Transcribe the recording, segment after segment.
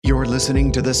You're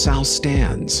listening to The South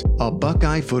Stands, a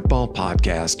Buckeye football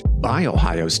podcast by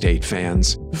Ohio State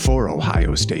fans for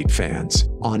Ohio State fans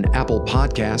on Apple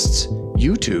Podcasts,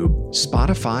 YouTube,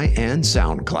 Spotify, and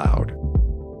SoundCloud.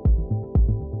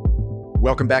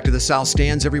 Welcome back to The South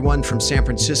Stands, everyone from San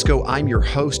Francisco. I'm your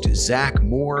host, Zach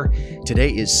Moore. Today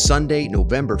is Sunday,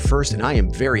 November 1st, and I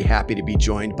am very happy to be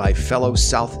joined by fellow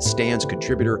South Stands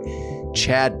contributor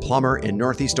Chad Plummer in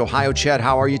Northeast Ohio. Chad,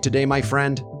 how are you today, my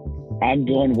friend? I'm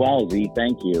doing well, Z.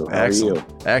 Thank you. How Excellent. are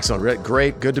you? Excellent.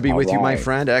 Great. Good to be with you, my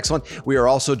friend. Excellent. We are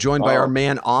also joined by our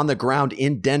man on the ground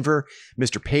in Denver,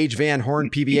 Mr. Paige Van Horn,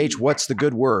 PVH. What's the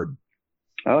good word?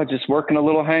 Oh, just working a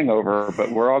little hangover,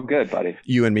 but we're all good, buddy.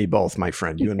 You and me both, my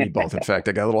friend. You and me both. In fact,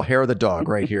 I got a little hair of the dog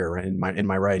right here in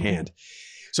my right hand.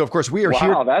 So, of course, we are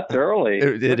here. Wow, that's early.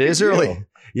 It is early.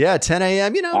 Yeah, 10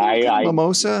 a.m.,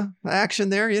 mimosa action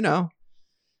there, 10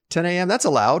 a.m., that's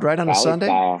allowed, right, on a Sunday?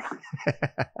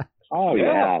 Oh,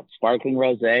 yeah. Sparkling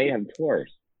rosé, of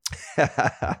course.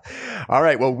 All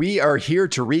right. Well, we are here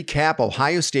to recap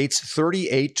Ohio State's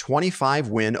 38-25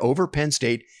 win over Penn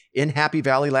State in Happy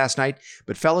Valley last night.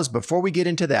 But fellas, before we get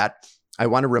into that, I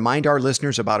want to remind our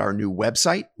listeners about our new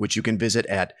website, which you can visit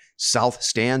at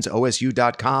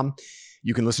southstandsosu.com.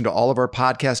 You can listen to all of our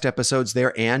podcast episodes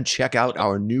there and check out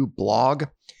our new blog.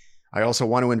 I also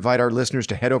want to invite our listeners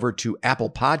to head over to Apple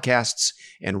Podcasts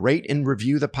and rate and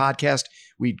review the podcast.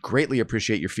 We'd greatly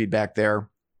appreciate your feedback there.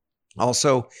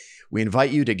 Also, we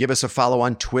invite you to give us a follow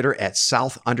on Twitter at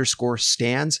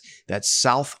South_stands. That's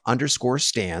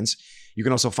South_stands. You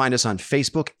can also find us on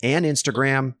Facebook and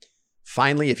Instagram.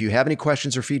 Finally, if you have any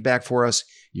questions or feedback for us,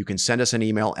 you can send us an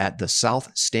email at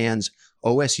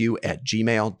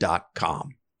thesouthstandsosu@gmail.com.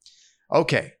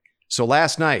 Okay, so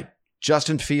last night,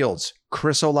 Justin Fields,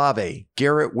 Chris Olave,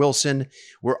 Garrett Wilson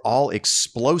were all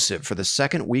explosive for the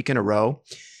second week in a row,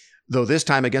 though this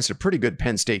time against a pretty good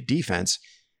Penn State defense.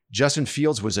 Justin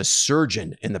Fields was a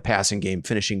surgeon in the passing game,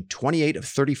 finishing 28 of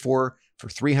 34 for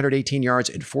 318 yards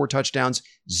and 4 touchdowns,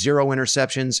 0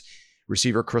 interceptions.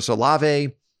 Receiver Chris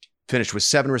Olave finished with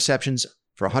 7 receptions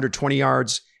for 120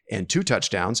 yards and 2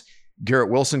 touchdowns.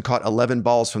 Garrett Wilson caught 11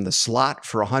 balls from the slot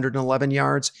for 111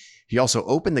 yards. He also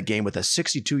opened the game with a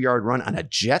 62-yard run on a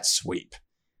jet sweep.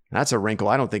 That's a wrinkle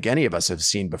I don't think any of us have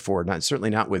seen before. Certainly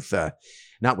not with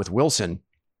Wilson.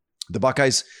 The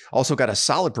Buckeyes also got a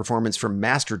solid performance from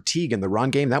Master Teague in the run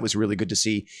game. That was really good to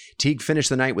see. Teague finished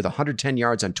the night with 110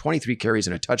 yards on 23 carries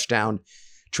and a touchdown.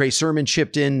 Trey Sermon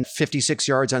chipped in 56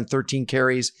 yards on 13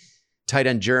 carries. Tight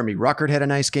end Jeremy Ruckert had a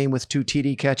nice game with 2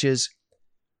 TD catches.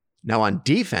 Now on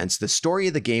defense, the story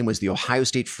of the game was the Ohio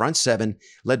State front seven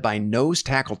led by nose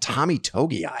tackle Tommy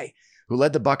Togiai, who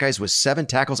led the Buckeyes with 7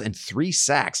 tackles and 3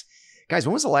 sacks. Guys,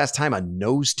 when was the last time a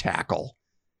nose tackle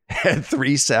had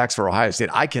 3 sacks for Ohio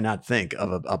State? I cannot think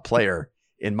of a player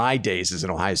in my days as an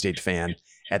Ohio State fan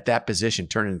at that position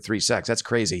turning 3 sacks. That's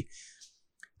crazy.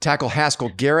 Tackle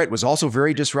Haskell Garrett was also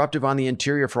very disruptive on the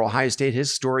interior for Ohio State.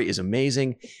 His story is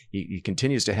amazing. He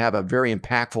continues to have a very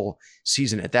impactful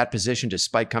season at that position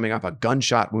despite coming off a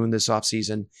gunshot wound this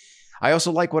offseason. I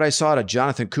also like what I saw to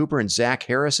Jonathan Cooper and Zach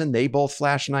Harrison. They both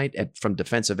flashed tonight from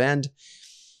defensive end.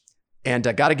 And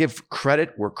I got to give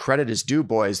credit where credit is due,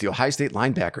 boys. The Ohio State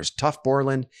linebackers, Tuff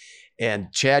Borland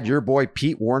and Chad, your boy,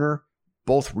 Pete Warner,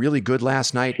 both really good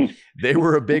last night. They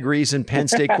were a big reason Penn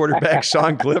State quarterback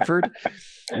Sean Clifford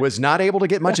was not able to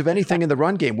get much of anything in the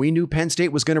run game. We knew Penn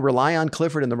State was going to rely on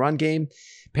Clifford in the run game.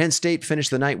 Penn State finished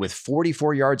the night with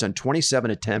 44 yards on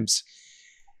 27 attempts.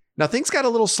 Now, things got a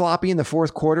little sloppy in the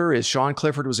fourth quarter as Sean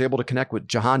Clifford was able to connect with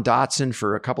Jahan Dotson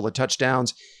for a couple of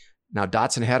touchdowns. Now,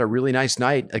 Dotson had a really nice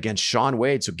night against Shaun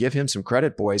Wade, so give him some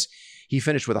credit, boys. He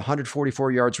finished with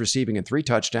 144 yards receiving and 3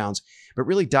 touchdowns, but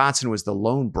really Dotson was the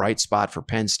lone bright spot for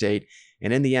Penn State.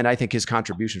 And in the end, I think his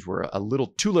contributions were a little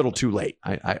too late,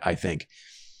 I think.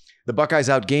 The Buckeyes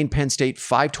outgained Penn State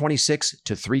 526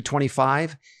 to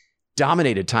 325,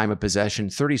 dominated time of possession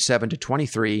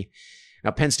 37-23.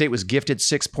 Now, Penn State was gifted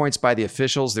 6 points by the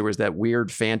officials. There was that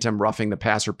weird phantom roughing the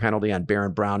passer penalty on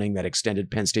Baron Browning that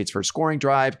extended Penn State's first scoring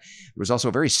drive. There was also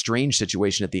a very strange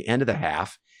situation at the end of the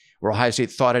half where Ohio State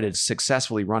thought it had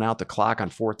successfully run out the clock on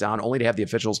 4th down, only to have the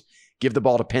officials give the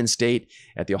ball to Penn State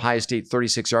at the Ohio State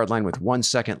 36-yard line with 1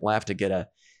 second left to get a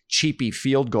cheapy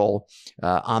field goal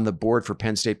on the board for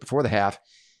Penn State before the half.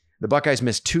 The Buckeyes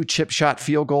missed 2 chip shot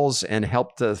field goals and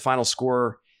helped the final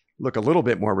score look a little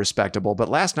bit more respectable. But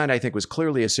last night, I think, was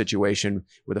clearly a situation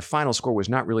where the final score was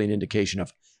not really an indication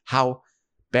of how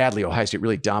badly Ohio State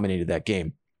really dominated that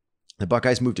game. The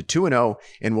Buckeyes moved to 2-0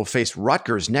 and will face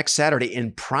Rutgers next Saturday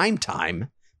in prime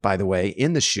time, by the way,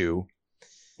 in the shoe.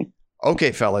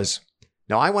 Okay, fellas.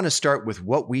 Now I want to start with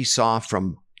what we saw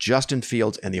from Justin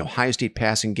Fields and the Ohio State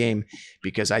passing game,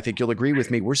 because I think you'll agree with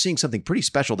me. We're seeing something pretty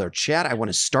special there. Chad, I want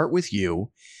to start with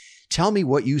you. Tell me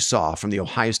what you saw from the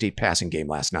Ohio State passing game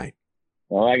last night.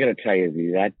 Well, I got to tell you,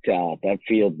 Z, that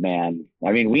Field man.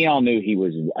 I mean, we all knew he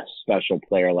was a special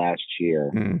player last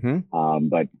year. Mm-hmm.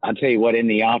 But I'll tell you what, in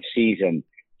the off season,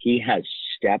 he has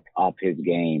stepped up his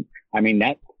game. I mean,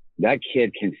 that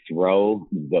kid can throw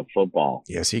the football.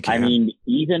 Yes, he can. I mean,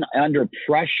 even under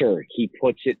pressure, he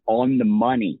puts it on the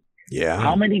money. Yeah.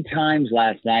 How many times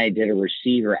last night did a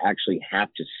receiver actually have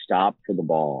to stop for the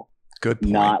ball? Good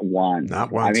point. Not once.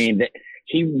 Not once. I mean,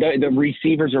 the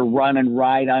receivers are running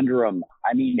right under him.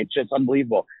 I mean, it's just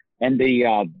unbelievable. And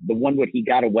the one where he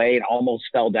got away and almost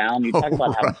fell down. You talk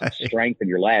about having some strength in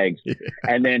your legs,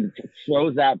 and then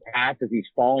throws that pass as he's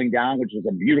falling down, which was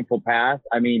a beautiful pass.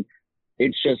 I mean,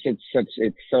 it's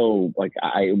so like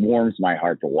it warms my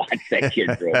heart to watch that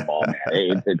kid throw a ball,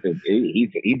 man.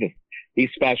 He's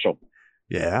special.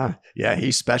 Yeah,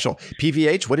 he's special.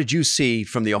 PVH, what did you see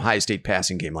from the Ohio State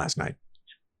passing game last night?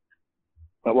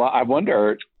 Well, I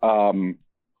wonder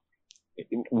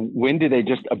when do they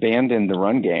just abandon the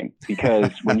run game?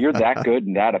 Because when you're that good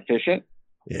and that efficient,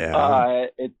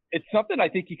 it's something I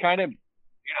think you kind of,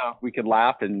 we could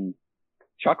laugh and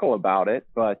chuckle about it,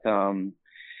 but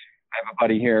I have a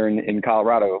buddy here in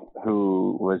Colorado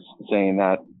who was saying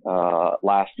that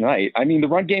last night. I mean, the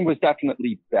run game was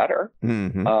definitely better.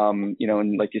 Mm-hmm.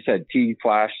 And like you said, T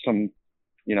flashed some,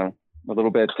 a little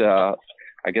bit,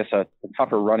 I guess a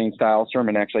tougher running style.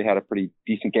 Sermon actually had a pretty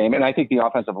decent game. And I think the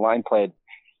offensive line played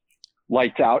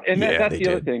lights out. And that's the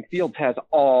other thing. Fields has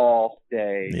all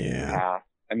day. Yeah.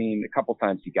 I mean, a couple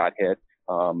times he got hit.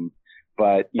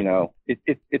 But,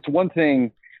 it's one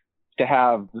thing to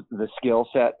have the skill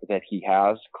set that he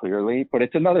has, clearly, but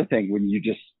it's another thing when you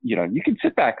just, you can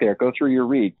sit back there, go through your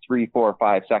read 3, 4,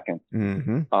 5 seconds.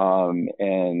 Mm-hmm.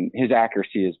 And his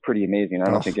accuracy is pretty amazing. I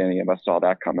don't think any of us saw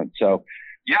that coming. So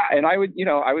yeah. And I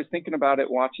was thinking about it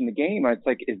watching the game. It's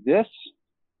like, is this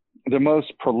the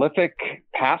most prolific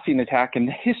passing attack in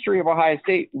the history of Ohio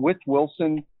State with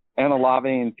Wilson and Olave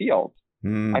and Fields?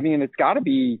 I mean, it's got to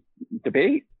be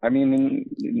debate. I mean,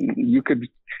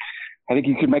 I think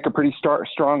you could make a pretty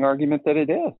strong argument that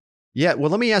it is. Yeah. Well,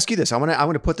 let me ask you this. I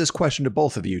want to put this question to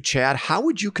both of you. Chad, how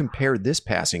would you compare this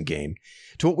passing game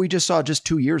to what we just saw just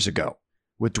 2 years ago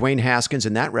with Dwayne Haskins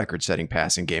and that record-setting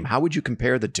passing game? How would you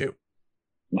compare the two?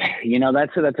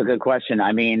 That's a good question.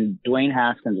 I mean, Dwayne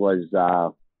Haskins was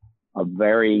a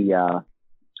very,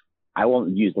 I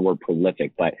won't use the word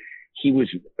prolific, but he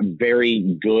was a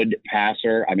very good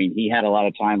passer. I mean, he had a lot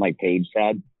of time, like Paige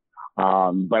said.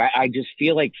 But I just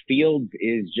feel like Fields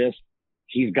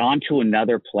he's gone to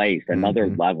another place, another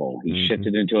level. He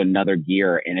shifted into another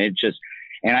gear, and it just,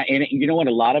 and you know what,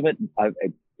 a lot of it,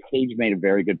 Paige made a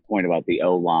very good point about the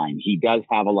O-line. He does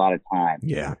have a lot of time.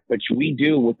 Yeah. But we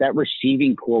do, with that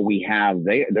receiving core we have,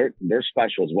 they're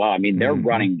special as well. I mean, they're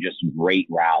running just great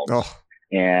routes. Oh.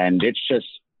 And it's just,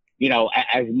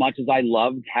 as much as I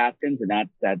loved Haskins and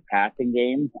that passing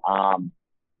game,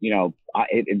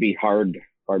 it'd be hard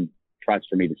pressed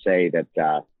for me to say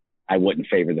that I wouldn't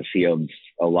favor the Fields,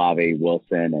 Olave,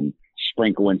 Wilson, and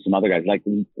sprinkle in some other guys like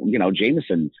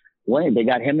Jameson. They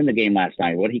got him in the game last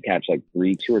night. What did he catch? Like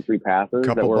 2 or 3 passes?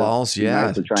 Couple balls,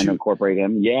 yeah. Nice trying to incorporate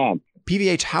him. Yeah.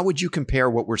 PVH, how would you compare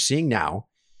what we're seeing now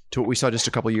to what we saw just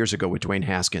a couple of years ago with Dwayne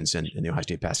Haskins in the Ohio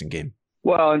State passing game?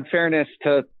 Well, in fairness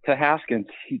to Haskins,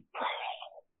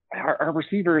 our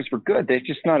receivers were good. They're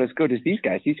just not as good as these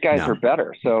guys. These guys are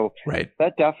better. So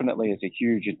that definitely is a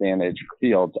huge advantage for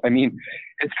Fields. I mean,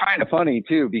 it's kind of funny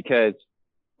too, because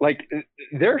like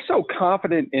they're so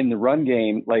confident in the run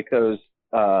game, like those,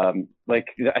 I think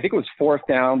it was 4th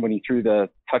down when he threw the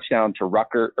touchdown to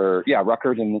Ruckert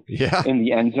in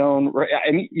the end zone.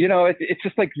 I mean, it's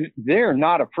just like, they're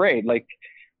not afraid. Like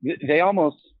they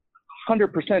almost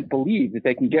 100% believe that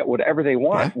they can get whatever they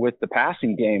want with the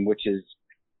passing game, which is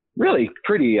really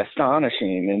pretty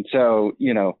astonishing. And so,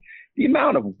 the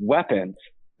amount of weapons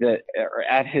that are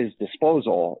at his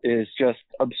disposal is just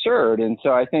absurd. And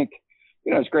so I think,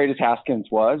 as great as Haskins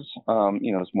was,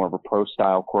 is more of a pro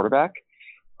style quarterback.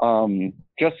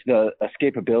 Just the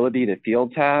escapability that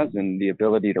Fields has and the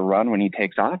ability to run when he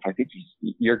takes off, I think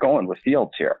you're going with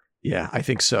Fields here. Yeah, I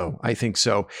think so. I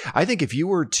think if you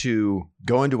were to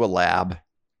go into a lab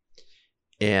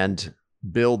and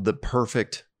build the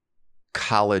perfect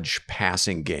college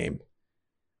passing game,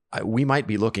 we might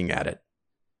be looking at it,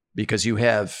 because you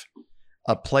have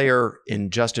a player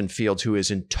in Justin Fields who is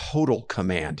in total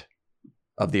command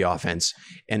of the offense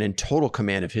and in total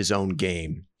command of his own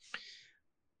game.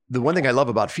 The one thing I love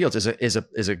about Fields is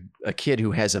a kid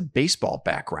who has a baseball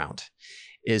background,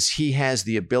 is he has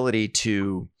the ability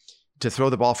to throw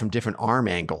the ball from different arm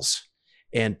angles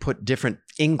and put different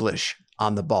English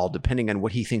on the ball, depending on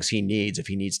what he thinks he needs. If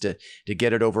he needs to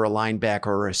get it over a linebacker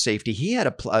or a safety. He had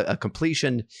a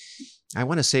completion, I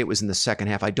want to say it was in the second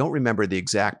half. I don't remember the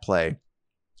exact play,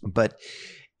 but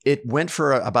it went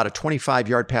for about a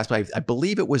 25-yard pass. I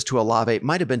believe it was to Olave. It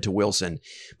might have been to Wilson.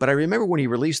 But I remember when he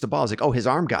released the ball, I was like, oh, his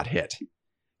arm got hit.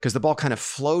 Because the ball kind of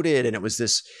floated, and it was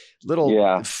this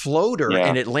little floater,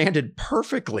 and it landed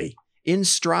perfectly in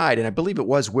stride. And I believe it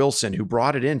was Wilson who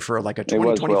brought it in for like a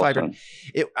 25.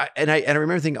 And I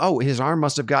remember thinking, oh, his arm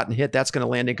must have gotten hit. That's going to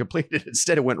land incomplete.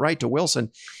 Instead, it went right to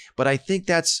Wilson. But I think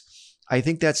that's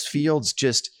Fields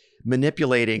just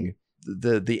manipulating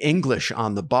the English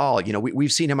on the ball. You know,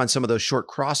 we've seen him on some of those short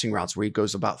crossing routes where he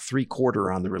goes about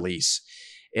 3/4 on the release.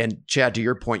 And Chad, to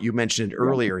your point, you mentioned it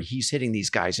earlier, he's hitting these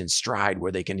guys in stride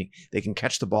where they can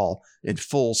catch the ball in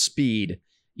full speed,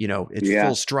 you know,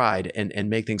 full stride and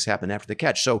make things happen after the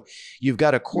catch. So you've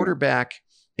got a quarterback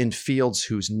in Fields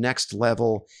who's next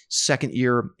level, second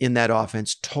year in that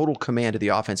offense, total command of the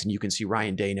offense. And you can see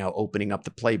Ryan Day now opening up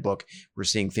the playbook. We're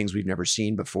seeing things we've never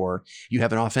seen before. You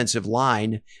have an offensive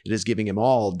line that is giving him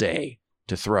all day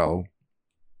to throw.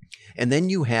 And then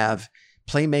you have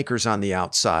playmakers on the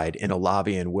outside in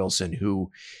Olave and Wilson,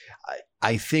 who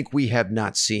I think we have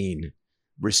not seen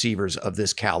receivers of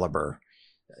this caliber,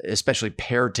 especially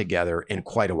paired together, in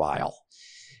quite a while.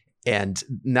 And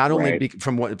not only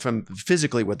from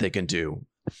physically what they can do,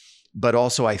 but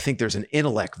also I think there's an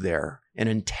intellect there, an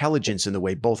intelligence in the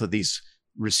way both of these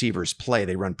receivers play.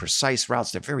 They run precise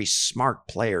routes. They're very smart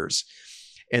players.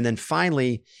 And then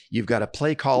finally, you've got a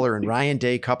play caller in Ryan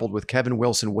Day coupled with Kevin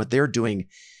Wilson, what they're doing,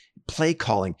 play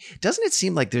calling. Doesn't it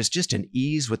seem like there's just an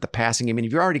ease with the passing game? I mean,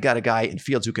 you've already got a guy in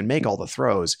Fields who can make all the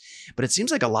throws, but it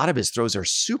seems like a lot of his throws are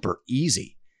super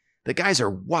easy. The guys are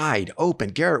wide open.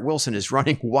 Garrett Wilson is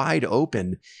running wide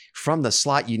open from the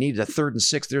slot. You need a 3rd and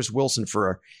 6. There's Wilson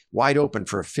wide open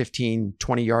for a 15,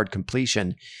 20-yard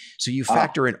completion. So you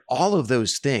factor in all of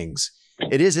those things.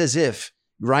 It is as if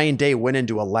Ryan Day went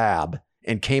into a lab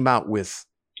and came out with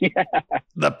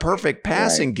the perfect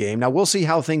passing game. Now, we'll see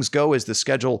how things go as the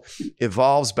schedule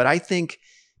evolves, but I think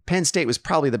Penn State was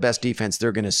probably the best defense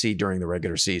they're going to see during the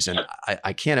regular season.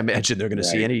 I can't imagine they're going to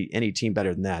see any team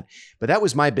better than that. But that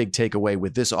was my big takeaway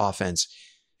with this offense.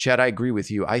 Chad, I agree with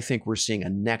you. I think we're seeing a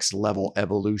next level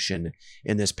evolution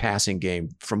in this passing game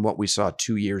from what we saw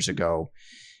 2 years ago.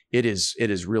 It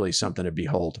is really something to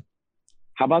behold.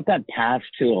 How about that pass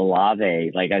to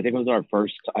Olave? Like, I think it was our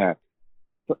first,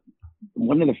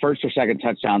 one of the first or second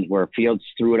touchdowns where Fields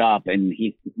threw it up and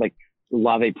he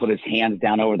Olave put his hands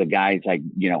down over the guy's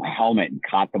helmet and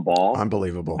caught the ball.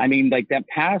 Unbelievable. I mean, that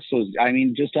pass was,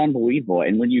 just unbelievable.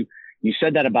 And when you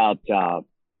said that about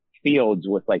Fields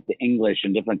with the English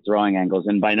and different throwing angles,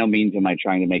 and by no means am I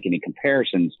trying to make any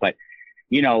comparisons, but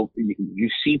you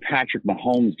see Patrick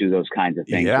Mahomes do those kinds of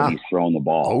things when he's throwing the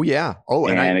ball. Oh yeah. Oh,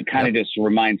 and it kind of just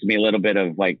reminds me a little bit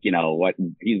of what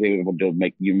he's able to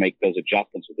make those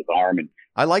adjustments with his arm. And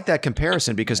I like that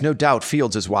comparison because no doubt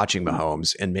Fields is watching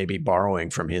Mahomes and maybe borrowing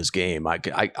from his game.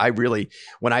 I really,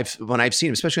 when I've seen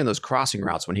him, especially in those crossing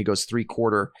routes, when he goes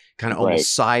 3/4 kind of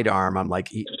almost sidearm, I'm like,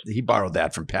 he borrowed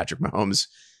that from Patrick Mahomes,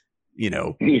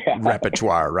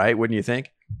 repertoire, right? Wouldn't you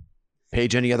think?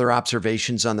 Paige, any other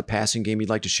observations on the passing game you'd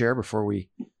like to share before we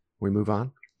move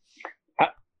on?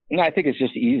 I think it's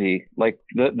just easy.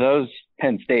 Those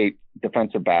Penn State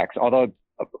defensive backs, although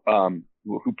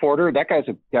Porter, that guy's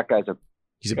a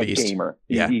he's a beast. Gamer.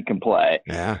 Yeah. He can play.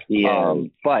 Yeah.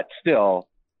 But still,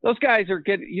 those guys are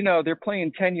getting, they're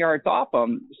playing 10 yards off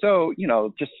them. So,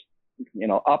 just,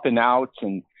 up and outs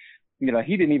and,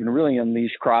 he didn't even really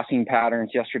unleash crossing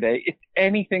patterns yesterday. It's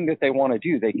anything that they want to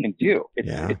do, they can do.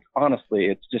 It's honestly,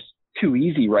 it's just too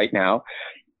easy right now.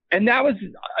 And that was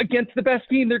against the best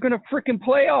team they're going to freaking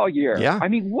play all year. Yeah. I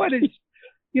mean, what's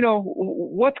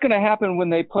going to happen when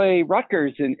they play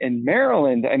Rutgers in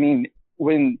Maryland? I mean,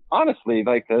 when honestly,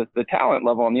 the talent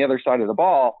level on the other side of the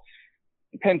ball,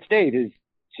 Penn State is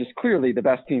just clearly the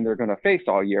best team they're going to face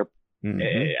all year.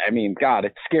 Mm-hmm. I mean, God,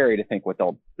 it's scary to think what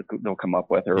they'll come up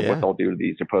with or what they'll do to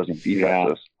these opposing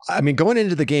defenses. I mean, going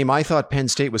into the game, I thought Penn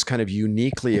State was kind of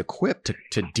uniquely equipped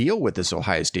to deal with this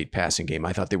Ohio State passing game.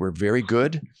 I thought they were very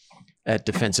good at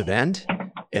defensive end,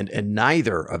 and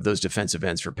neither of those defensive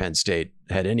ends for Penn State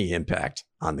had any impact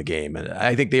on the game. And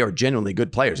I think they are genuinely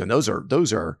good players, and those are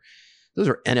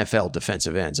NFL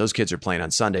defensive ends. Those kids are playing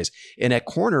on Sundays. And at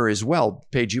corner as well,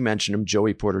 Paige, you mentioned him,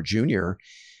 Joey Porter Jr.,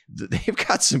 they've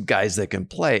got some guys that can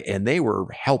play, and they were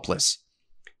helpless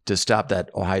to stop that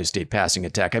Ohio State passing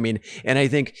attack. I mean, and I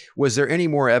think, was there any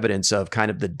more evidence of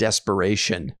kind of the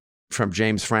desperation from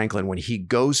James Franklin when he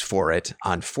goes for it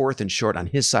on 4th and short on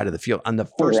his side of the field on the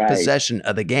first possession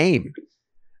of the game?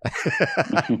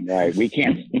 Right. We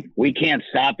can't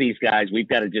stop these guys. We've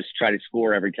got to just try to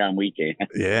score every time we can.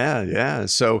 Yeah.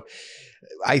 So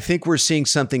I think we're seeing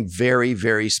something very,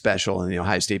 very special in the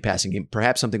Ohio State passing game,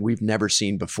 perhaps something we've never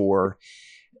seen before.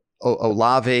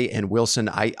 Olave and Wilson,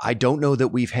 I don't know that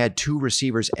we've had two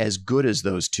receivers as good as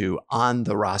those two on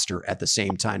the roster at the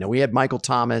same time. Now, we had Michael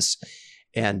Thomas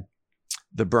and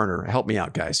the burner. Help me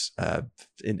out, guys,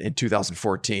 in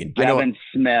 2014. Devin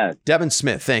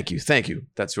Smith. Thank you.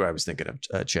 That's who I was thinking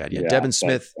of, Chad. Yeah, Devin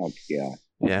Smith.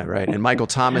 Yeah, right. And Michael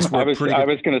Thomas. I was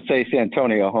going to say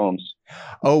Santonio Holmes.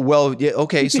 Oh, well, yeah.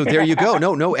 Okay, so there you go.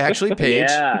 No, actually, Paige.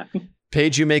 Yeah.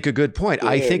 Paige, you make a good point.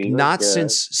 I think not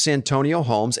since Santonio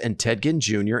Holmes and Ted Ginn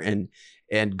Jr.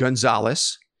 and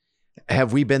Gonzalez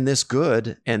have we been this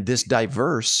good and this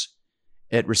diverse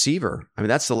at receiver. I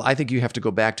mean, I think you have to go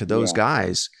back to those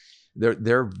guys.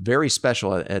 They're very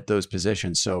special at those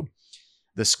positions. So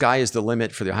the sky is the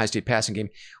limit for the Ohio State passing game.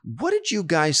 What did you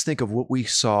guys think of what we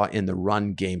saw in the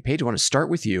run game? Paige, I want to start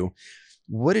with you.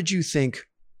 What did you think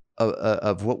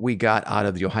of what we got out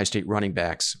of the Ohio State running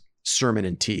backs, Sermon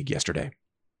and Teague, yesterday?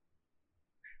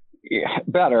 Yeah,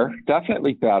 better,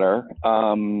 definitely better.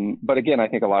 But again, I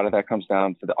think a lot of that comes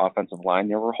down to the offensive line.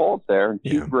 There were holes there.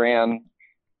 Teague ran.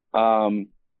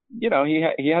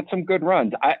 He had some good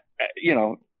runs.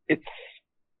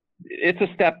 It's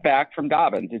a step back from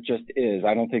Dobbins. It just is.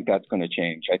 I don't think that's going to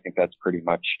change. I think that's pretty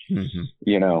much,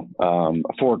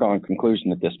 a foregone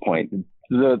conclusion at this point.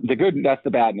 That's the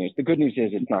bad news. The good news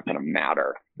is it's not going to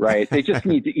matter, right? They just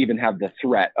need to even have the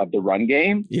threat of the run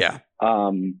game. Yeah.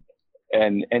 And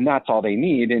that's all they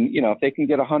need. And, if they can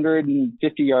get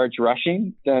 150 yards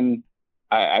rushing, then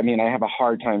I have a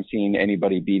hard time seeing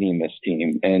anybody beating this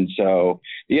team. And so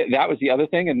that was the other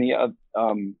thing. And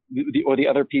the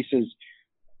other pieces,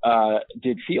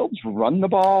 did Fields run the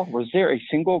ball? Was there a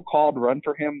single called run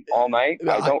for him all night?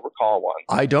 I don't recall one.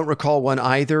 I don't recall one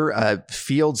either.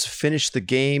 Fields finished the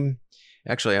game.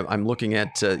 Actually, I'm looking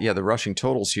at the rushing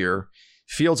totals here.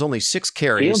 Fields only 6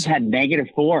 carries. Fields had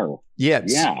 -4. Yeah.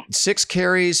 6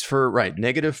 carries for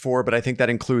 -4, but I think that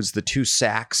includes the 2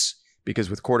 sacks because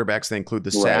with quarterbacks they include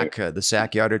the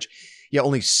sack yardage. Yeah,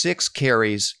 only 6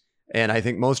 carries, and I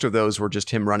think most of those were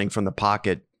just him running from the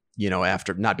pocket.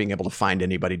 After not being able to find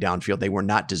anybody downfield. They were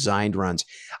not designed runs.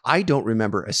 I don't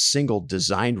remember a single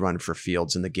designed run for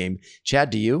Fields in the game.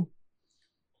 Chad, do you?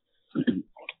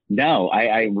 No,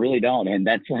 I really don't. And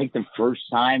that's like the first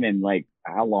time in like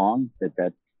how long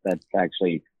that's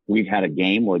actually we've had a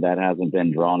game where that hasn't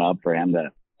been drawn up for him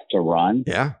to run.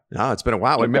 Yeah. No, it's been a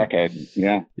while.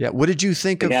 Yeah. What did you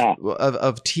think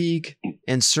of Teague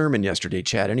and Sermon yesterday,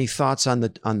 Chad? Any thoughts on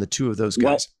the two of those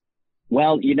guys?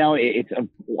 Well,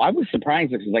 I was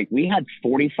surprised because we had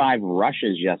 45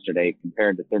 rushes yesterday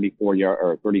compared to 34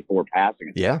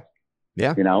 passing. Yeah.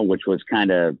 Which was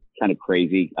kind of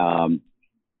crazy.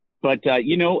 But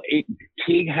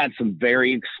Teague had some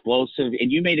very explosive,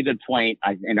 and you made a good point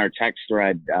in our text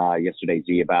thread yesterday,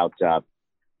 Z, about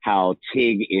how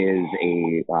Teague is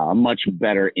a much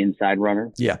better inside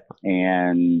runner. Yeah.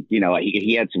 And,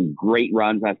 he had some great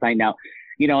runs last night. Now,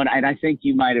 and I think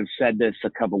you might have said this a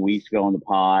couple weeks ago on the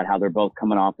pod, how they're both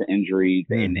coming off the injuries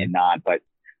and not. But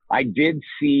I did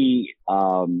see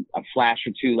a flash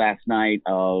or two last night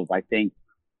of, I think,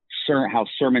 how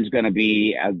Sermon's going to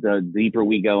be as the deeper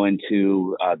we go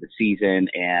into the season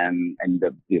and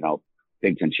the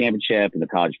Big Ten championship and the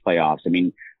college playoffs. I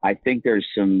mean, I think there's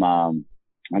some.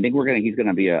 I think he's going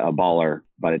to be a baller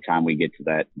by the time we get to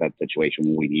that situation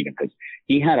when we need him, because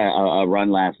he had a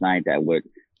run last night that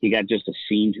he got just a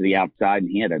seam to the outside,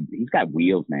 and he's got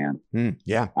wheels, man.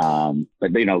 Yeah.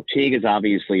 But Teague is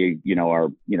obviously,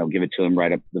 give it to him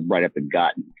right up the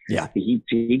gut. Yeah.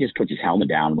 He just puts his helmet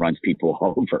down and runs people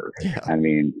over. Yeah. I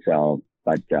mean,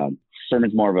 but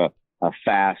Sermon's more of a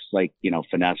fast,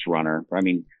 finesse runner. I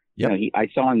mean, I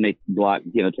saw him take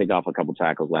off a couple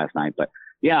tackles last night, but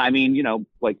yeah, I mean,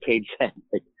 like Paige said,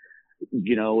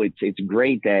 it's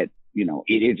great that,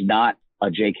 it is not a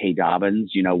J.K.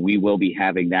 Dobbins. We will be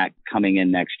having that coming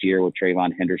in next year with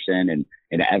Trayvon Henderson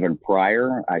and Evan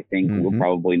Pryor. I think we'll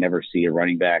probably never see a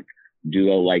running back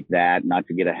duo like that. Not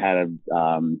to get ahead of,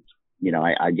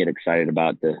 I get excited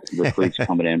about the recruits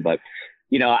coming in, but,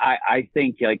 I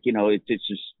think it's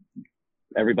just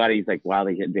everybody's like, wow,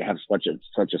 they have such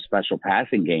a special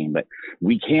passing game, but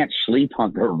we can't sleep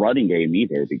on their running game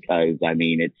either, because I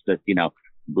mean, it's just,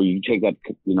 when you take that,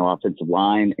 offensive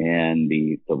line and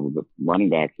the running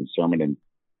backs and Sermon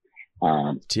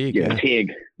Teague,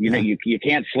 Teague. You know, you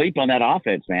can't sleep on that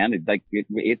offense, man. It's like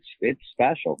it's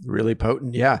special. Really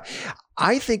potent. Yeah,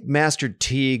 I think Master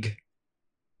Teague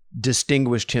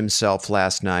distinguished himself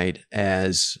last night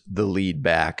as the lead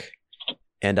back,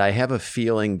 and I have a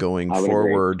feeling going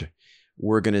forward,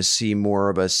 we're going to see more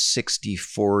of a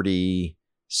 60-40,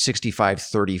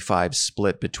 65-35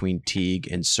 split between Teague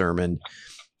and Sermon.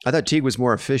 I thought Teague was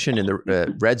more efficient in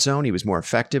the red zone. He was more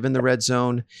effective in the red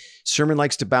zone. Sermon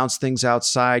likes to bounce things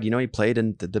outside. You know, he played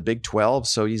in the Big 12,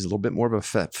 so he's a little bit more of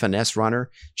a finesse runner.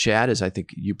 Chad, as I think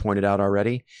you pointed out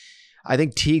already. I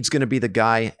think Teague's going to be the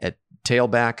guy at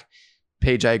tailback.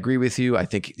 Paige, I agree with you. I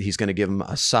think he's going to give him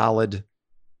a solid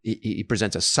 – he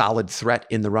presents a solid threat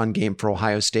in the run game for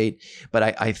Ohio State. But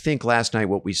I think last night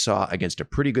what we saw against a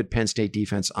pretty good Penn State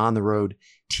defense on the road,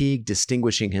 Teague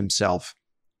distinguishing himself.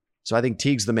 So I think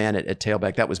Teague's the man at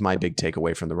tailback. That was my big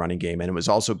takeaway from the running game. And it was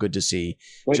also good to see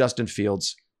Justin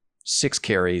Fields, 6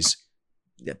 carries.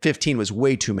 15 was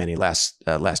way too many last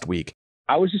week.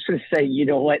 I was just going to say, you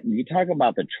know what? You talk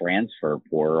about the transfer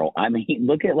portal. I mean,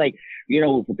 look at with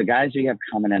the guys you have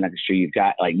coming in next year, you've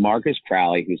got like Marcus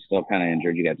Crowley, who's still kind of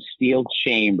injured. You got Steele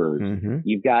Chambers. Mm-hmm.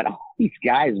 You've got all these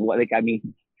guys. Those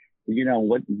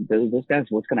guys,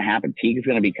 what's going to happen? Teague's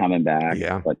going to be coming back.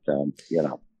 Yeah. But,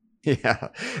 Yeah,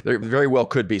 there very well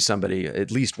could be somebody, at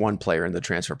least one player in the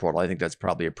transfer portal. I think that's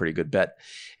probably a pretty good bet.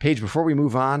 Paige, before we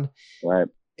move on,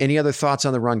 any other thoughts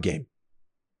on the run game?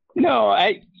 No,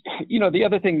 the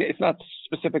other thing, it's not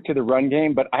specific to the run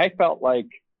game, but I felt like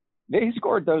they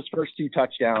scored those first 2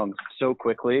 touchdowns so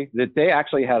quickly that they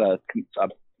actually had a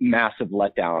massive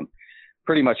letdown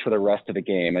pretty much for the rest of the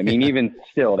game. I mean, even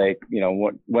still, they,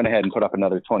 went ahead and put up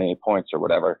another 28 points or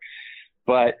whatever.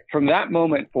 But from that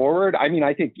moment forward, I mean,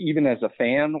 I think even as a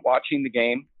fan watching the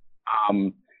game,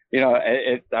 I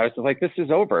was like, this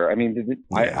is over. I mean,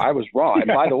 I was wrong. And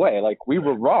by the way, like, we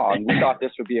were wrong. We thought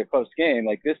this would be a close game.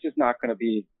 Like, this is not going to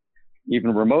be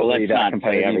even remotely that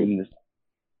competitive.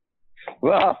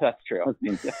 Well, that's true.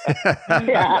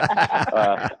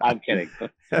 I'm kidding.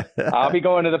 I'll be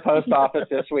going to the post office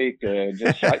this week to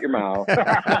just shut your mouth.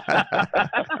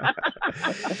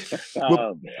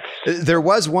 Well, there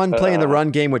was one play in the run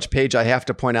game, which, Paige, I have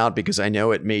to point out because I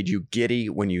know it made you giddy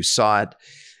when you saw it.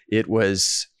 It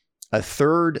was a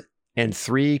 3rd and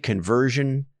 3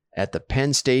 conversion at the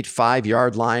Penn State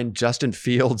 5-yard line. Justin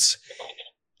Fields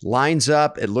lines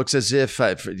up. It looks as if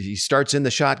he starts in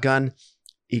the shotgun.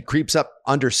 He creeps up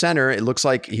under center. It looks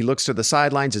like he looks to the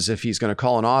sidelines as if he's going to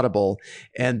call an audible,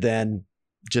 and then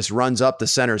just runs up the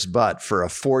center's butt for a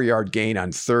 4-yard gain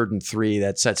on 3rd and 3.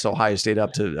 That sets Ohio State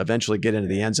up to eventually get into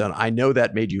the end zone. I know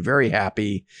that made you very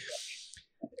happy.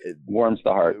 It warms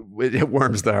the heart. It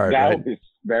warms the heart. That was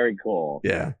very cool.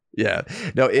 Yeah.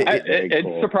 No,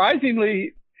 cool.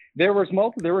 Surprisingly, there was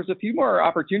a few more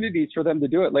opportunities for them to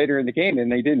do it later in the game, and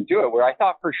they didn't do it, where I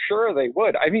thought for sure they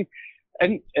would. I mean,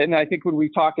 and I think when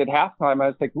we talked at halftime, I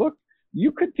was like, look,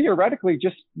 you could theoretically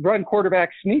just run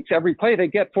quarterback sneaks every play. They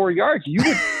get 4 yards. You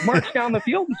would march down the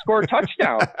field and score a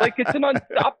touchdown. Like, it's an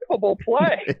unstoppable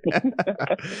play.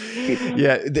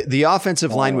 Yeah. The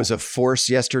offensive line was a force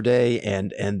yesterday,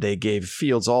 and they gave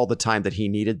Fields all the time that he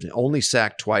needed. Only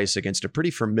sacked twice against a pretty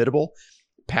formidable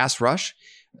pass rush.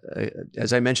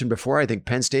 As I mentioned before, I think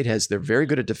Penn State they're very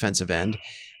good at defensive end.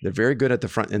 They're very good at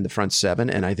in the front 7.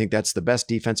 And I think that's the best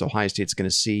defense Ohio State's going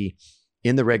to see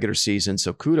in the regular season.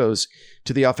 So kudos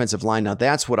to the offensive line. Now,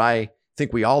 that's what I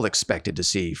think we all expected to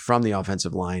see from the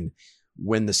offensive line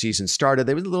when the season started.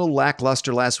 They were a little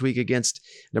lackluster last week against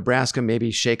Nebraska,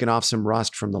 maybe shaking off some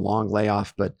rust from the long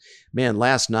layoff. But man,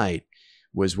 last night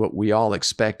was what we all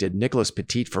expected. Nicholas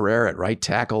Petit-Ferrer at right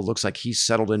tackle. Looks like he's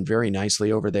settled in very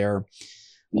nicely over there.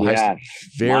 Yeah,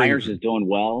 Myers is doing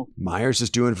well. Myers is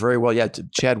doing very well. Yeah,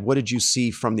 Chad, what did you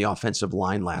see from the offensive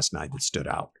line last night that stood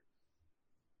out?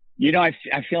 I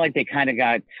feel like they kind of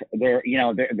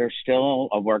they're still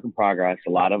a work in progress.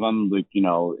 A lot of them,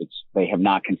 they have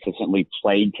not consistently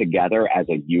played together as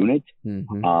a unit.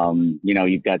 Mm-hmm.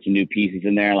 You've got some new pieces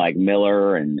in there like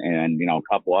Miller and a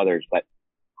couple others, but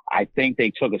I think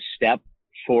they took a step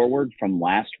forward from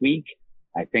last week.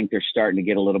 I think they're starting to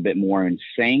get a little bit more in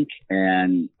sync.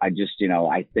 And I just,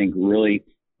 I think really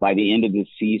by the end of the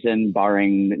season,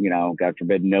 barring, God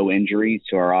forbid, no injuries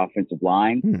to our offensive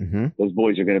line, mm-hmm. those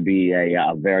boys are going to be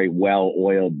a very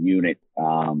well-oiled unit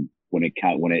when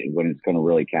it's going to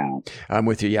really count. I'm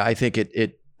with you. Yeah, I think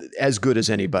it as good as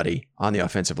anybody on the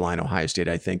offensive line, Ohio State,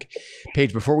 I think.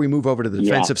 Paige, before we move over to the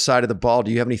defensive side of the ball,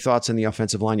 do you have any thoughts on the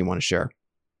offensive line you want to share?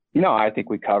 No, I think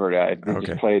we covered it. They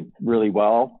just played really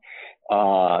well.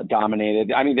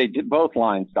 dominated. I mean, they did, both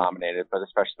lines dominated, but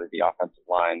especially the offensive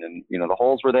line. And, you know, the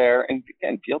holes were there. And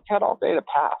Fields had all day to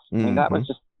pass. I mean, that was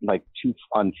just like too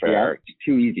unfair. It's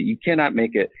too easy. You cannot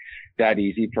make it that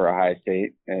easy for Ohio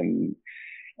State. And,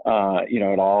 you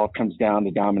know, it all comes down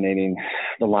to dominating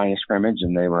the line of scrimmage,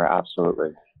 and they were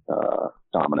absolutely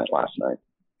dominant last night.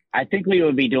 I think we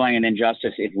would be doing an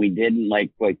injustice if we didn't,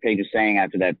 like Paige was saying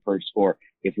after that first score,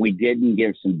 if we didn't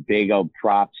give some big old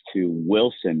props to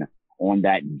Wilson on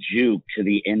that juke to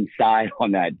the inside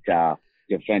on that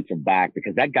defensive back,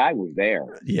 because that guy was there,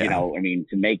 you know, I mean,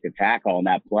 to make the tackle on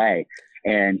that play.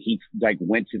 And he like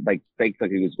went to like faked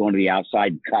like he was going to the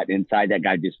outside, cut inside. That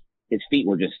guy just, his feet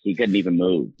were just, he couldn't even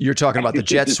move. You're talking about the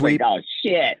jet sweep? Like, oh,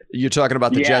 shit. You're talking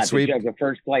about the jet sweep? The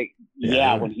first play.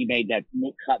 Yeah, when he made that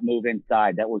cut move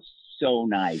inside, that was so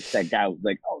nice. That guy was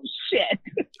like, oh, shit.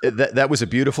 That was a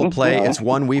beautiful play. It's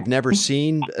one we've never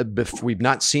seen. We've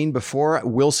not seen before.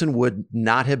 Wilson would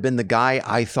not have been the guy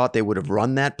I thought they would have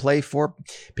run that play for.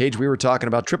 Paige, we were talking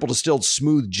about triple distilled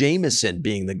smooth Jameson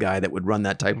being the guy that would run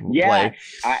that type of play.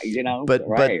 You know,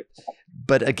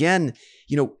 but again,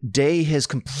 you know, Day has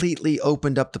completely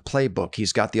opened up the playbook.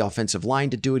 He's got the offensive line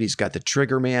to do it. He's got the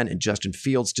trigger man and Justin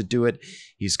Fields to do it.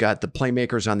 He's got the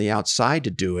playmakers on the outside to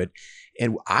do it.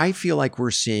 And I feel like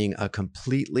we're seeing a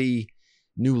completely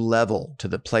new level to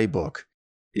the playbook.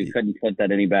 You couldn't put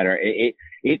that any better.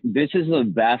 This is the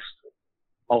best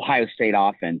Ohio State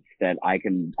offense that I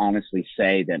can honestly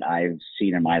say that I've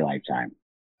seen in my lifetime.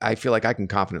 I feel like I can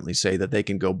confidently say that they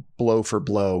can go blow for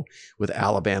blow with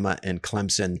Alabama and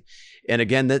Clemson. And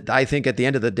again, I think at the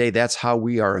end of the day, that's how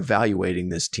we are evaluating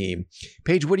this team.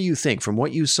 Paige, what do you think from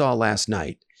what you saw last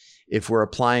night? If we're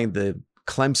applying the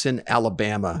Clemson,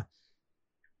 Alabama,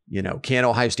 you know, can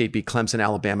Ohio State beat Clemson,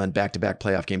 Alabama in back-to-back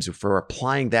playoff games? If we're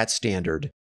applying that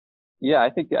standard. Yeah, I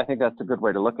think that's a good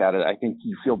way to look at it. I think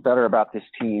you feel better about this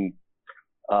team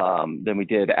than we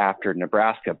did after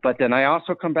Nebraska. But then I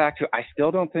also come back to, I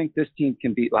still don't think this team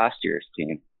can beat last year's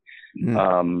team.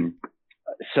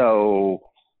 So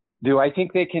do I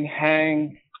think they can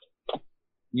hang?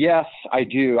 Yes, I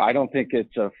do. I don't think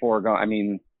it's a foregone. I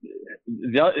mean,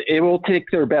 it will take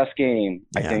their best game,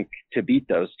 I think, to beat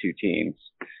those two teams.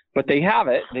 But they have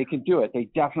it. They can do it. They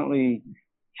definitely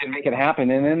can make it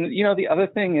happen. And then, you know, the other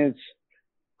thing is,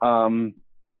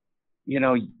 you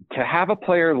know, to have a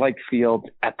player like Fields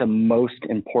at the most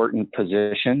important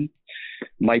position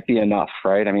might be enough,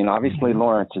 right? I mean, obviously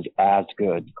Lawrence is as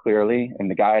good, clearly. And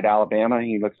the guy at Alabama,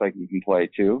 he looks like he can play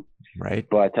too. Right.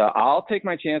 But I'll take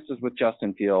my chances with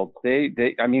Justin Fields.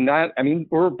 I mean,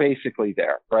 we're basically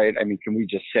there, right? I mean, can we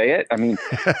just say it? I mean,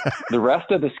 the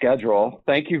rest of the schedule,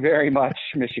 thank you very much,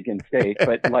 Michigan State.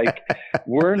 But like,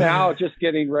 we're now just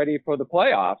getting ready for the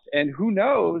playoffs. And who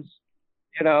knows,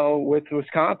 you know, with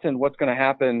Wisconsin, what's going to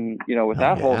happen, you know, with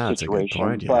that whole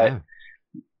situation. But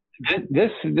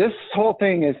this whole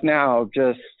thing is now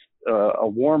just a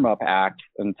warm-up act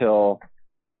until,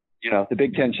 you know, the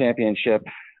Big Ten championship.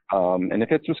 And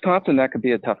if it's Wisconsin, that could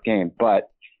be a tough game. But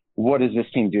what does this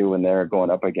team do when they're going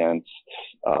up against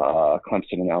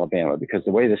Clemson and Alabama? Because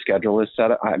the way the schedule is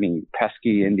set up, I mean,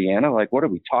 pesky Indiana, like, what are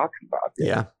we talking about there?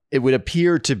 Yeah, it would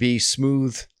appear to be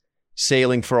smooth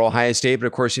sailing for Ohio State. But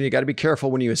of course, you got to be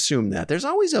careful when you assume that. There's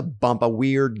always a bump, a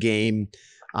weird game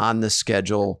on the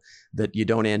schedule that you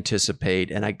don't anticipate.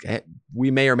 And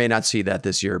we may or may not see that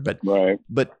this year. But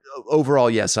overall,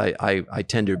 yes, I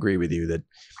tend to agree with you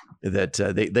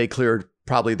that they cleared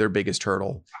probably their biggest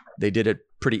hurdle. They did it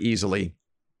pretty easily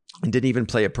and didn't even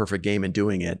play a perfect game in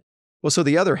doing it. Well, so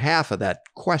the other half of that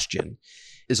question,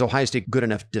 is Ohio State good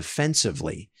enough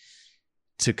defensively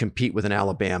to compete with an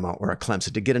Alabama or a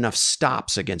Clemson, to get enough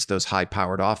stops against those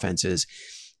high-powered offenses?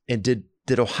 And did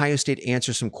Ohio State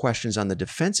answer some questions on the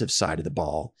defensive side of the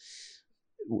ball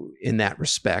in that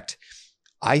respect?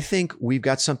 I think we've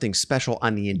got something special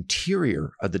on the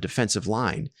interior of the defensive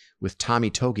line with Tommy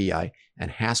Togiai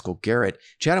and Haskell Garrett.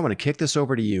 Chad, I want to kick this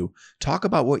over to you. Talk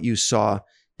about what you saw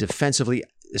defensively,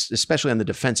 especially on the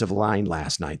defensive line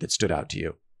last night, that stood out to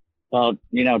you. Well,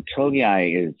 you know,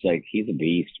 Togiai is like, he's a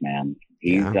beast, man.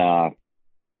 He's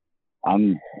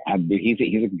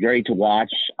he's great to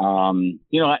watch. You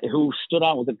know, who stood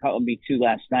out with me too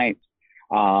last night?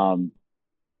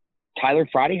 Tyler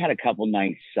Friday had a couple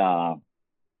nice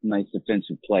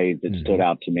defensive plays that stood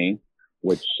out to me,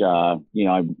 which, you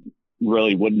know, I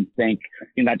really wouldn't think,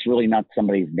 you know, that's really not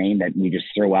somebody's name that we just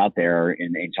throw out there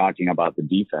in talking about the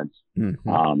defense.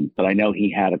 But I know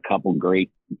he had a couple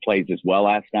great plays as well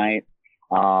last night.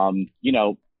 You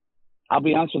know, I'll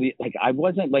be honest with you, like, I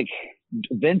wasn't like,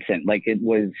 Vincent? Like,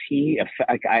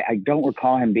 I don't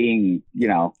recall him being,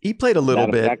 he played a little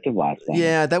bit effective last time.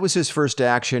 Yeah, that was his first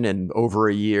action in over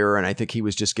a year, and I think he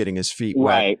was just getting his feet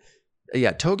wet. Right.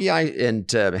 Yeah, Togiai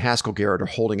and Haskell Garrett are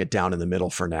holding it down in the middle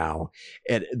for now.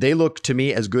 And they look to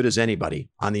me as good as anybody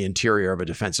on the interior of a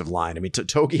defensive line. I mean,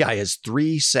 Togiai has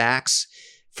 3 sacks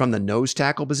from the nose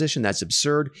tackle position. That's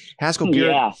absurd. Haskell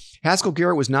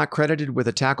Garrett was not credited with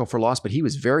a tackle for loss, but he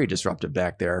was very disruptive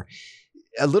back there.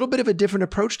 A little bit of a different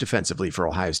approach defensively for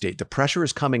Ohio State. The pressure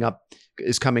is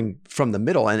coming from the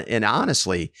middle. And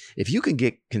honestly, if you can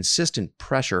get consistent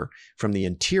pressure from the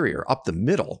interior up the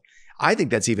middle, I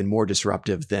think that's even more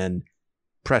disruptive than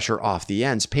pressure off the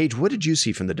ends. Paige, what did you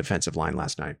see from the defensive line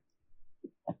last night?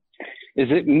 Is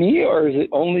it me, or is it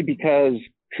only because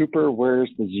Cooper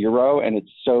wears the 0 and it's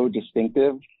so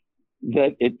distinctive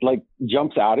that it like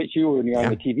jumps out at you when you're on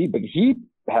the TV? But he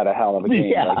had a hell of a game.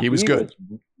 Yeah, like, he was good.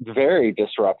 Very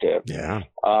disruptive. Yeah.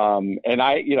 And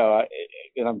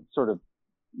I'm sort of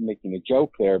making a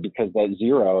joke there because that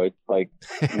 0, it's like,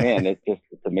 man, it's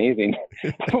amazing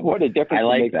what a difference I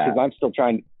like it makes, because I'm still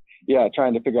trying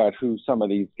to figure out who some of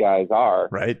these guys are.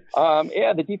 Right.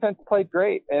 The defense played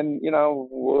great, and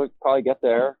we'll probably get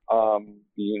there.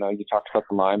 You talked about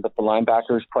the line, but the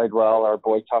linebackers played well. Our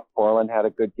boy Tuck Borland had a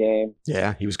good game.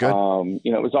 Yeah, he was good.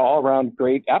 It was all around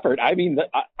great effort. I mean,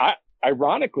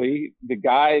 ironically, the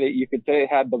guy that you could say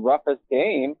had the roughest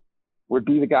game would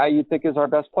be the guy you think is our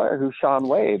best player, who's Sean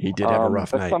Wade. He did have a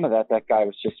rough night. Some of that guy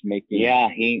was just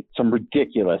making some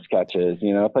ridiculous catches.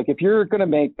 It's like, if you're going to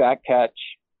make that catch,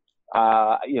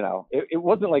 it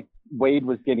wasn't like Wade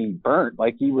was getting burnt.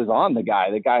 Like, he was on the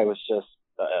guy. The guy was just,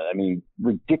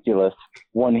 ridiculous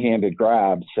one-handed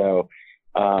grab. So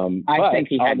I think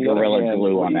he had Gorilla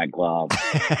Glue on that glove.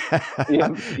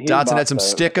 Dotson had some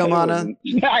stickum on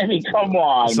it. I mean, come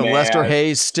on, some man. Lester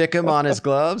Hayes stickum on his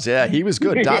gloves. Yeah, he was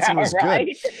good. Dotson was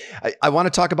good. I want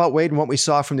to talk about Wade and what we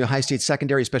saw from the Ohio State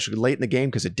secondary, especially late in the game,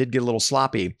 because it did get a little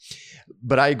sloppy.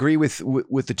 But I agree with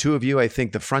the two of you. I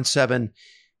think the front 7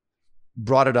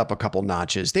 brought it up a couple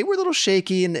notches. They were a little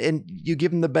shaky, and you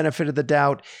give them the benefit of the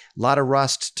doubt. A lot of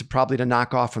rust to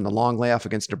knock off from the long layoff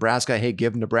against Nebraska. Hey,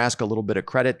 give Nebraska a little bit of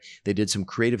credit. They did some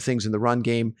creative things in the run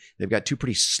game. They've got 2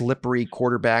 pretty slippery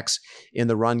quarterbacks in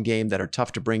the run game that are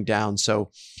tough to bring down. So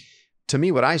to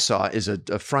me, what I saw is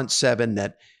a front 7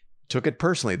 that took it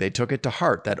personally. They took it to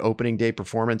heart, that opening day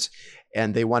performance,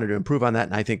 and they wanted to improve on that.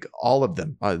 And I think all of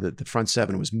them, the front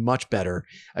 7 was much better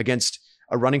against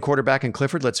a running quarterback in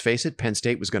Clifford. Let's face it, Penn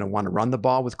State was going to want to run the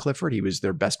ball with Clifford. He was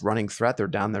their best running threat. They're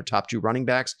down their top 2 running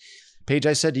backs. Paige,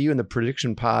 I said to you in the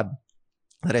prediction pod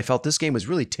that I felt this game was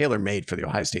really tailor-made for the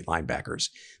Ohio State linebackers,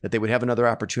 that they would have another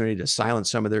opportunity to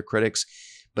silence some of their critics,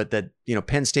 but that,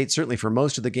 Penn State certainly for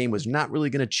most of the game was not really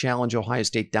going to challenge Ohio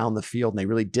State down the field, and they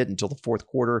really did until the fourth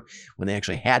quarter when they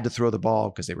actually had to throw the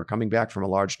ball because they were coming back from a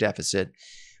large deficit.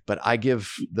 But I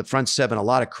give the front 7 a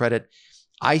lot of credit.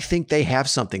 I think they have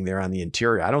something there on the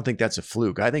interior. I don't think that's a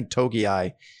fluke. I think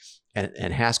Togiai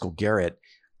and Haskell Garrett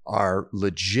are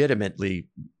legitimately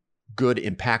good,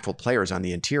 impactful players on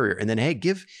the interior. And then, hey,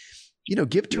 give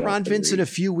Teron Vincent a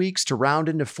few weeks to round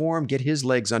into form, get his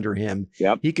legs under him.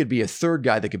 Yep. He could be a third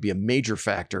guy that could be a major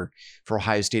factor for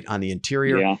Ohio State on the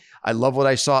interior. Yeah. I love what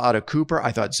I saw out of Cooper.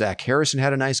 I thought Zach Harrison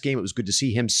had a nice game. It was good to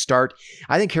see him start.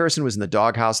 I think Harrison was in the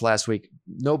doghouse last week.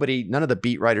 None of the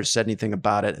beat writers said anything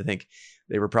about it. I think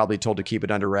they were probably told to keep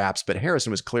it under wraps, but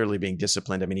Harrison was clearly being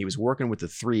disciplined. I mean, he was working with the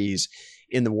 3s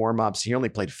in the warm-ups. He only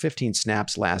played 15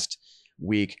 snaps last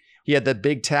week. He had that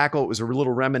big tackle. It was a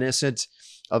little reminiscent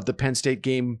of the Penn State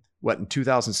game, in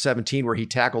 2017, where he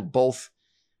tackled both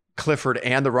Clifford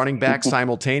and the running back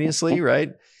simultaneously,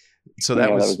 right? So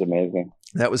that was amazing.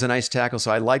 That was a nice tackle. So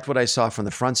I liked what I saw from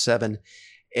the front 7,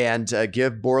 and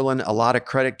give Borland a lot of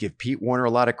credit, give Pete Warner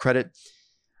a lot of credit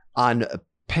on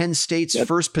Penn State's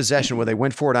first possession where they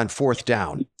went for it on 4th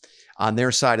down on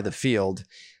their side of the field.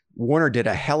 Warner did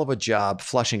a hell of a job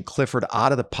flushing Clifford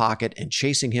out of the pocket and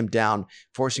chasing him down,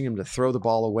 forcing him to throw the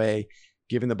ball away,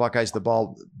 giving the Buckeyes the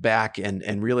ball back,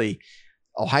 and really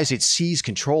Ohio State seized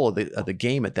control of the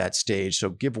game at that stage. So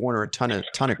give Warner a ton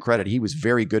of credit. He was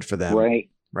very good for them.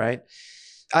 Right.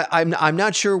 I'm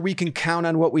not sure we can count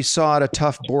on what we saw at a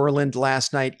tough Borland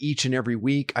last night each and every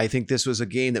week. I think this was a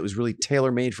game that was really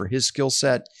tailor-made for his skill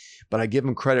set, but I give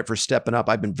him credit for stepping up.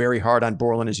 I've been very hard on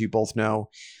Borland, as you both know.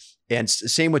 And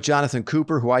same with Jonathan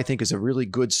Cooper, who I think is a really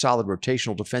good, solid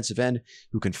rotational defensive end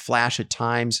who can flash at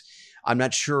times. I'm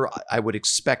not sure I would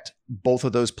expect both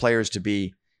of those players to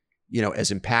be,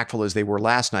 as impactful as they were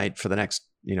last night for the next,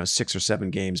 6 or 7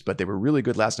 games, but they were really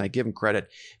good last night. Give them credit.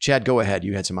 Chad, go ahead.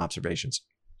 You had some observations.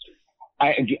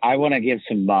 I want to give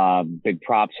some big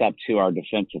props up to our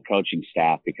defensive coaching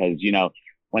staff because,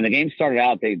 when the game started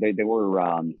out, they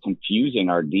were confusing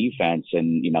our defense,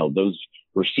 and, those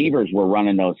receivers were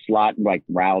running those slot like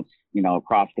routes,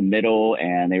 across the middle,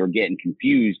 and they were getting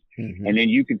confused. Mm-hmm. And then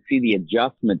you could see the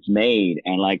adjustments made.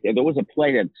 And like, there was a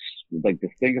play that like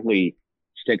distinctly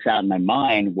sticks out in my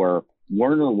mind where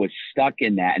Werner was stuck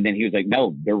in that. And then he was like,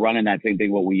 no, they're running that same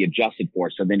thing, what we adjusted for.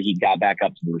 So then he got back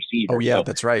up to the receiver. Oh yeah, so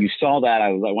that's right. You saw that.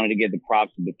 I wanted to give the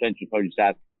props to the defensive coaching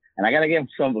staff, and I got to give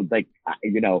some, like,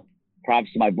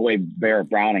 props to my boy Barrett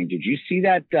Browning. Did you see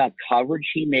that coverage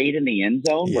he made in the end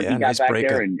zone when he got nice back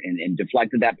there and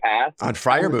deflected that pass on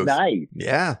Freiermuth? Nice.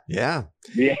 Yeah.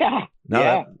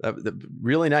 No,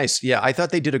 really nice. Yeah, I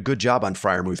thought they did a good job on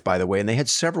Freiermuth, by the way, and they had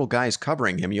several guys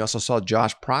covering him. You also saw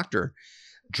Josh Proctor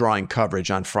drawing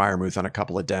coverage on Freiermuth on a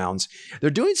couple of downs.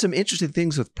 They're doing some interesting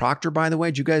things with Proctor, by the way.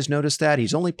 Did you guys notice that?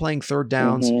 He's only playing third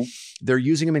downs. Mm-hmm. They're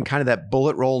using him in kind of that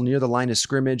bullet roll near the line of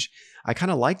scrimmage. I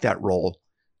kind of like that role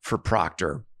for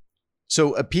Proctor.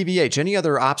 So PVH, any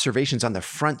other observations on the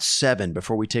front seven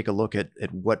before we take a look at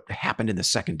what happened in the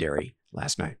secondary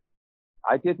last night?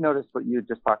 I did notice what you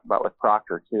just talked about with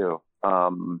Proctor too.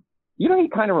 He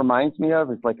kind of reminds me of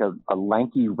is like a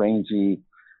lanky, rangy,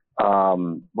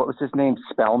 what was his name?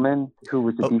 Spellman, who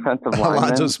was the defensive lineman.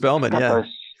 Alonzo Spellman, yeah.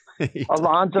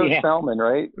 Alonzo Spellman,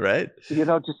 right? Right.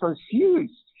 Just those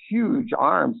huge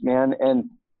arms, man.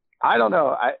 And I don't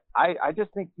know. I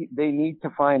just think they need to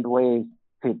find ways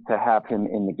to have him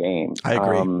in the game. I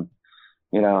agree.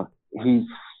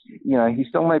 He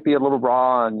still might be a little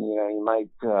raw, and he might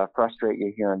frustrate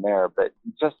you here and there, but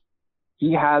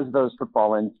he has those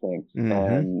football instincts. Mm-hmm.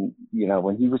 And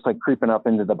when he was like creeping up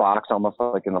into the box, almost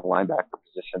like in the linebacker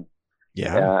position.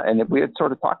 Yeah. And we had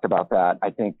sort of talked about that. I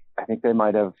think they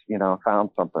might have found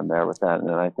something there with that,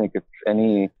 and I think if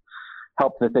any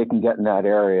help that they can get in that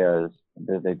area is.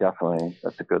 They definitely,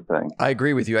 that's a good thing. I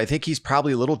agree with you. I think he's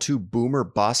probably a little too boomer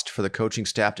bust for the coaching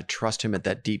staff to trust him at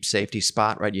that deep safety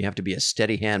spot, right? You have to be a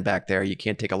steady hand back there. You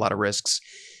can't take a lot of risks.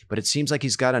 But it seems like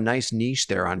he's got a nice niche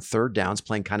there on third downs,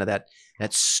 playing kind of that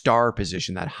star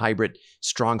position, that hybrid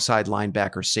strong side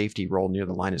linebacker safety role near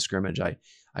the line of scrimmage. I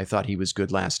thought he was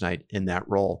good last night in that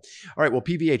role. All right, well,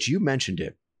 PVH, you mentioned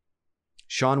it.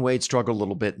 Shaun Wade struggled a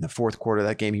little bit in the fourth quarter of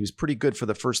that game. He was pretty good for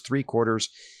the first three quarters.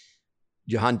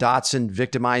 Jahan Dotson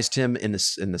victimized him in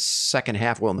the second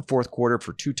half, in the fourth quarter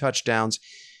for 2 touchdowns.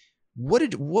 What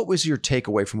was your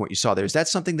takeaway from what you saw there? Is that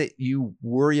something that you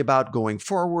worry about going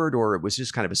forward, or it was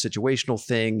just kind of a situational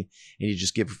thing and you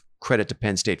just give credit to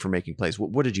Penn State for making plays?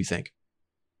 What did you think?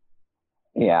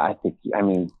 Yeah,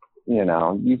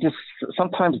 you just,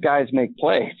 sometimes guys make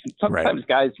plays. Sometimes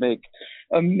guys make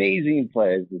amazing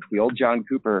plays. It's the old John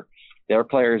Cooper. Their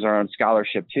players are on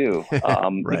scholarship too.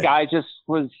 Right. The guy just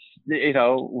was,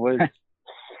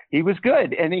 he was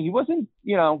good, and he wasn't,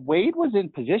 Wade was in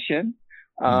position.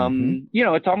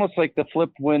 It's almost like the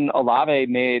flip when Olave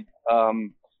made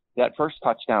that first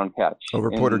touchdown catch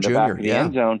over Porter Jr. The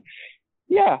end zone.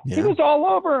 Yeah, he was all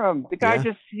over him. The guy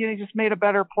just made a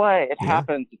better play. It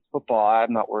happens. It's football.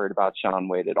 I'm not worried about Shaun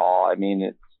Wade at all. I mean,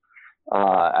 it's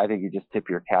I think you just tip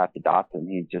your cap to Dotson.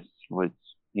 He just was.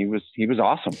 He was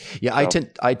awesome. Yeah, so.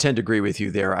 I tend to agree with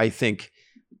you there. I think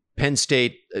Penn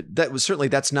State,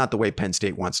 that's not the way Penn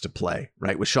State wants to play,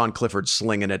 right? With Sean Clifford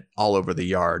slinging it all over the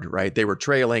yard, right? They were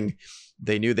trailing.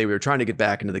 They knew they were trying to get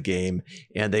back into the game,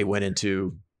 and they went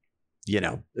into,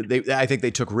 I think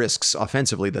they took risks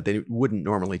offensively that they wouldn't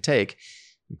normally take.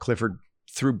 Clifford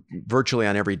threw virtually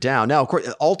on every down. Now, of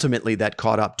course, ultimately that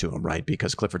caught up to him, right?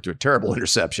 Because Clifford threw a terrible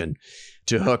interception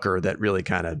to Hooker that really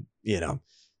kind of,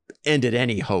 ended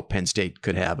any hope Penn State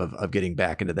could have of getting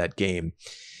back into that game.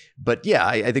 But yeah,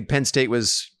 I think Penn State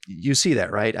you see that,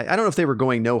 right? I don't know if they were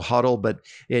going no huddle, but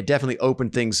it definitely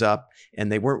opened things up, and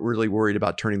they weren't really worried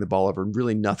about turning the ball over.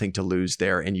 Really nothing to lose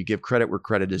there. And you give credit where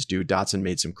credit is due. Dotson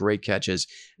made some great catches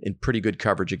and pretty good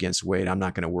coverage against Wade. I'm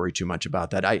not going to worry too much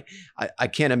about that. I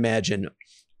can't imagine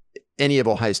any of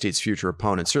Ohio State's future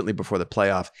opponents, certainly before the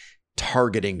playoff,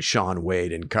 targeting Shaun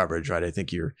Wade in coverage, right? I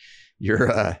think you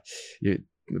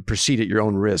proceed at your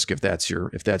own risk if that's your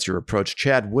approach.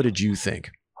 Chad, what did you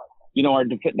think? I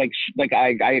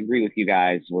agree with you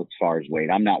guys as far as Wade.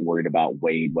 I'm not worried about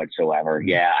Wade whatsoever. Mm-hmm.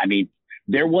 Yeah, I mean,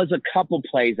 there was a couple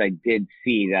plays I did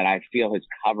see that I feel his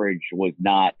coverage was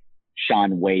not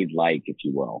Shaun Wade-like, if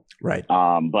you will. Right.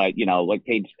 But like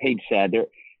Paige said, there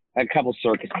a couple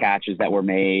circus catches that were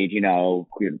made.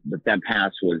 But that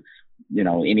pass was,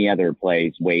 any other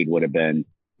plays Wade would have been.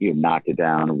 Knocked it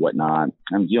down and whatnot.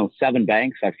 And, Sevin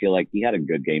Banks, I feel like he had a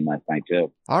good game last night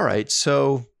too. All right.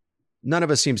 So none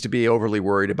of us seems to be overly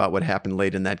worried about what happened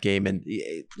late in that game. And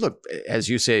look, as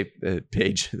you say,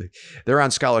 Paige, they're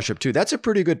on scholarship too. That's a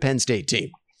pretty good Penn State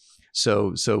team.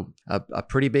 So a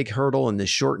pretty big hurdle in this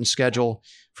shortened schedule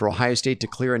for Ohio State to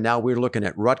clear. And now we're looking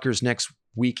at Rutgers next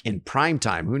week in prime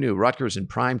time. Who knew? Rutgers in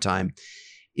prime time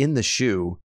in the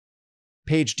shoe.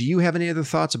 Paige, do you have any other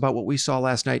thoughts about what we saw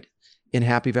last night in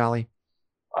Happy Valley?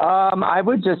 I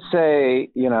would just say,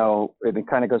 it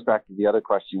kind of goes back to the other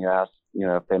question you asked,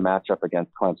 if they match up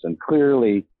against Clemson.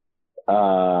 Clearly,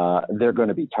 they're going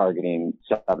to be targeting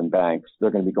Sevyn Banks.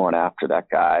 They're going to be going after that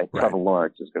guy. Right. Trevor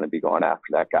Lawrence is going to be going after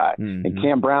that guy. Mm-hmm. And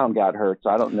Cam Brown got hurt, so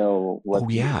I don't know what. Oh,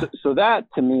 yeah. So that,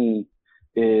 to me,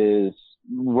 is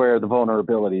where the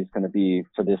vulnerability is going to be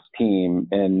for this team.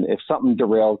 And if something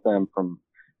derails them from,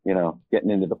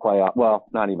 getting into the playoff, well,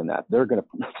 not even that. They're going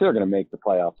to make the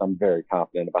playoffs. I'm very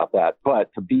confident about that. But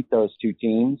to beat those two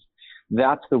teams,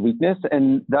 that's the weakness.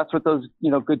 And that's what those,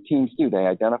 good teams do. They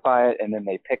identify it and then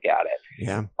they pick at it.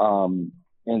 Yeah.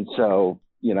 And so,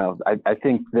 I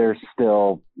think they're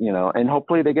still, and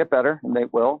hopefully they get better, and they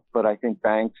will. But I think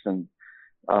Banks and,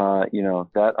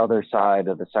 that other side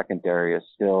of the secondary is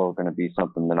still going to be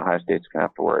something that Ohio State's going to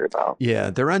have to worry about. Yeah,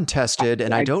 they're untested,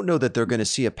 and I don't know that they're going to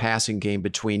see a passing game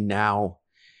between now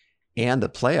and the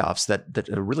playoffs that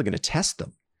are really going to test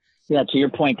them. Yeah, to your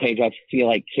point, Paige, I feel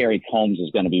like Kerry Combs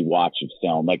is going to be watching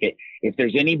film. Like, if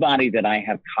there's anybody that I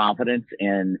have confidence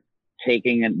in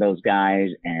taking those guys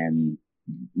and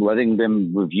letting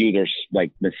them review their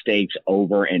mistakes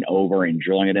over and over and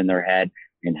drilling it in their head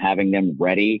and having them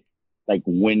ready. Like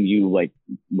when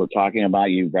we're talking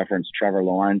about, you referenced Trevor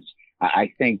Lawrence.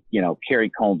 I think, Kerry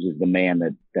Combs is the man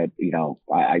that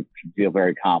I feel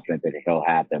very confident that he'll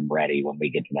have them ready when we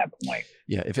get to that point.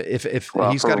 Yeah. If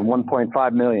he's got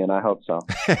 $1.5 million, I hope so.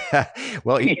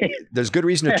 Well, there's good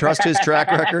reason to trust his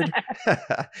track record.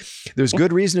 There's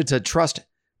good reason to trust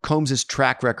Combs'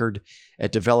 track record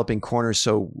at developing corners.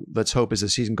 So let's hope as the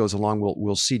season goes along,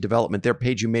 we'll see development there.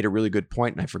 Paige, you made a really good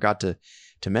point, and I forgot to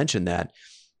mention that.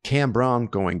 Cam Brown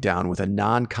going down with a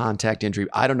non-contact injury.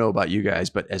 I don't know about you guys,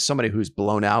 but as somebody who's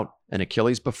blown out an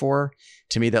Achilles before,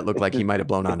 to me that looked like he might have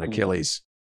blown out an Achilles.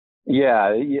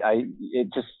 Yeah,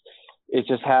 it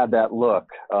just had that look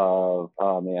of,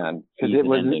 oh man, because it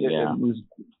was.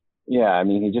 I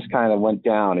mean, he just kind of went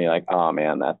down. And you're like, oh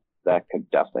man, that could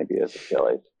definitely be his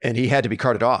Achilles. And he had to be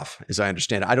carted off, as I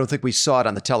understand it. I don't think we saw it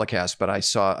on the telecast, but I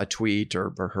saw a tweet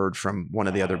or heard from one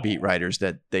of the other beat writers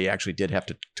that they actually did have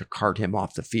to cart him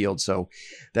off the field. So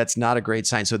that's not a great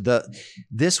sign. So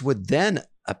this would then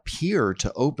appear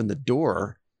to open the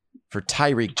door for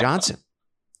Tyreek Johnson.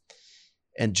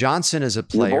 And Johnson is a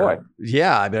player.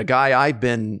 Yeah, I mean, a guy I've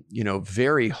been,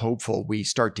 very hopeful we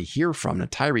start to hear from. Now,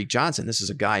 Tyreek Johnson, this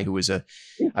is a guy who was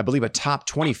I believe, a top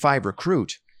 25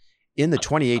 recruit in the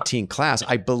 2018 class.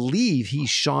 I believe he's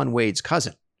Shaun Wade's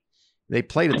cousin. They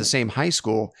played at the same high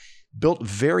school, built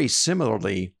very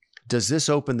similarly. Does this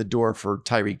open the door for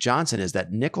Tyreek Johnson as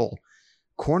that nickel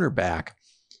cornerback?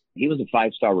 He was a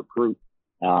 5-star recruit,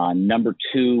 number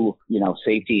 2,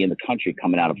 safety in the country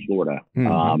coming out of Florida.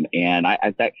 Mm-hmm. And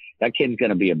I that kid's going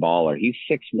to be a baller. He's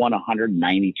 6'1",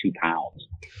 192 pounds.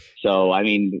 So, I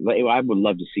mean, I would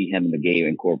love to see him in the game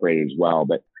incorporated as well.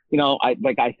 But,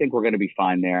 I think we're going to be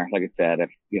fine there. Like I said, if,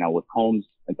 with Combs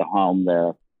at the helm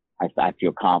there, I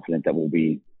feel confident that we'll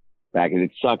be back. And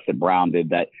it sucks that Brown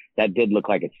did that. That did look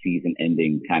like a season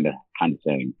ending kind of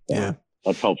thing. So yeah.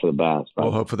 Let's hope for the best.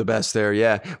 We'll hope for the best there.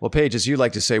 Yeah. Well, Paige, as you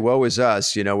like to say, woe is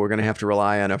us. We're going to have to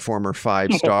rely on a former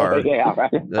 5-star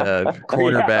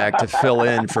cornerback to fill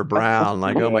in for Brown.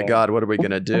 Like, oh my God, what are we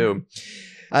going to do?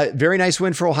 Very nice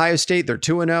win for Ohio State. They're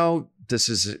 2-0. This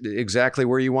is exactly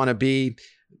where you want to be.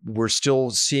 We're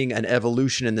still seeing an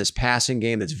evolution in this passing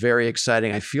game that's very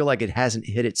exciting. I feel like it hasn't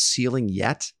hit its ceiling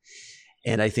yet.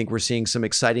 And I think we're seeing some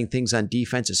exciting things on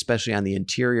defense, especially on the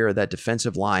interior of that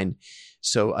defensive line.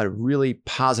 So a really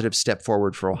positive step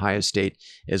forward for Ohio State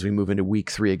as we move into week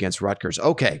 3 against Rutgers.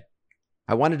 Okay,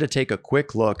 I wanted to take a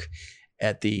quick look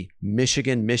at the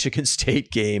Michigan State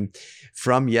game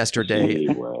from yesterday.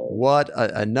 What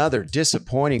another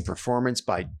disappointing performance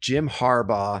by Jim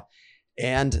Harbaugh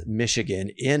and Michigan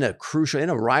in a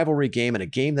rivalry game, in a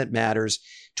game that matters.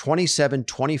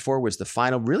 27-24 was the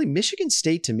final. Really, Michigan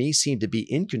State to me seemed to be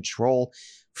in control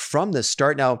from the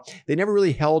start. Now, they never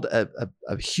really held a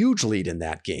huge lead in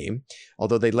that game,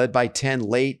 although they led by 10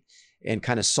 late and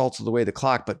kind of salted away the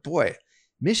clock. But boy,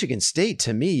 Michigan State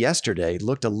to me yesterday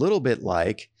looked a little bit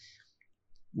like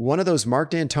one of those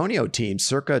Mark D'Antonio teams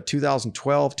circa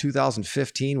 2012,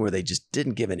 2015, where they just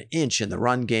didn't give an inch in the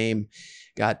run game,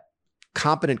 got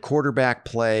competent quarterback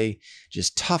play,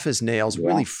 just tough as nails,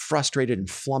 really frustrated and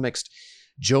flummoxed.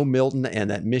 Joe Milton and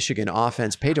that Michigan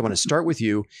offense. Paige, I want to start with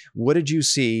you. What did you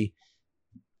see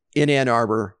in Ann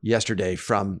Arbor yesterday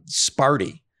from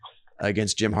Sparty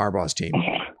against Jim Harbaugh's team?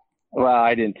 Well,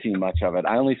 I didn't see much of it.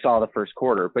 I only saw the first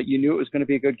quarter, but you knew it was going to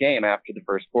be a good game after the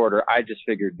first quarter. I just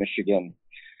figured Michigan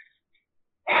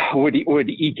would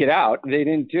eke it out. They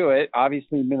didn't do it.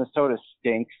 Obviously, Minnesota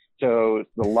stinks, so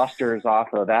the luster is off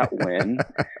of that win.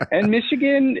 And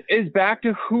Michigan is back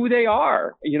to who they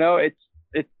are. You know, it's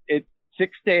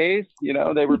 6 days. You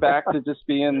know, they were back to just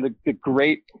being the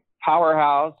great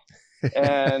powerhouse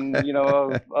and, you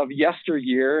know, of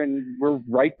yesteryear. And we're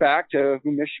right back to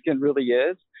who Michigan really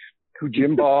is, who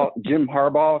Jim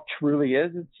Harbaugh truly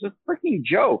is. It's a freaking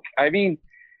joke. I mean,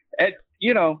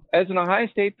 you know, as an Ohio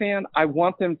State fan, I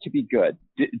want them to be good.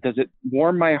 Does it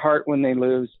warm my heart when they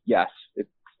lose? Yes.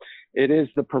 It is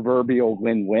the proverbial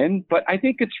win-win, but I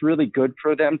think it's really good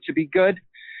for them to be good.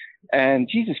 And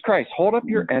Jesus Christ, hold up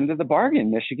your end of the bargain,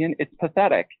 Michigan. It's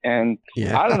pathetic. And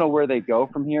I don't know where they go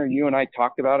from here. You and I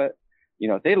talked about it. You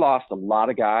know, they lost a lot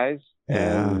of guys,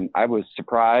 and I was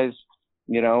surprised,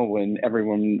 you know, when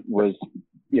everyone was,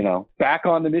 you know, back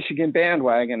on the Michigan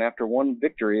bandwagon after one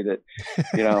victory that,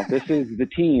 you know, this is the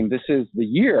team, this is the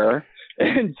year.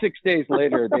 And 6 days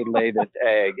later, they lay this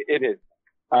egg.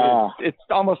 It's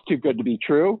almost too good to be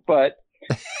true, but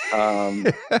you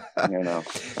know,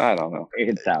 I don't know.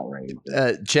 It's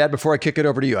outrageous. Chad, before I kick it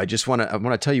over to you, I want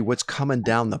to tell you what's coming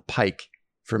down the pike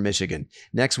for Michigan.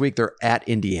 Next week, they're at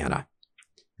Indiana.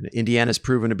 Indiana's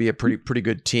proven to be a pretty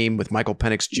good team with Michael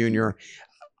Penix Jr.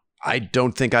 I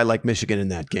don't think I like Michigan in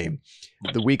that game.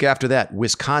 The week after that,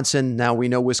 Wisconsin. Now we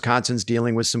know Wisconsin's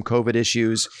dealing with some COVID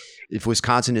issues. If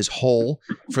Wisconsin is whole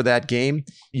for that game,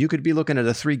 you could be looking at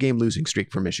a 3-game losing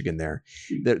streak for Michigan there.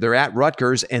 They're at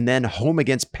Rutgers and then home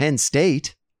against Penn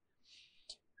State.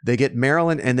 They get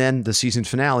Maryland and then the season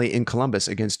finale in Columbus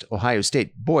against Ohio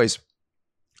State. Boys,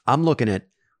 I'm looking at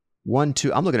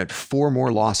 4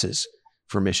 more losses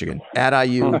for Michigan. At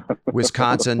IU,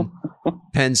 Wisconsin,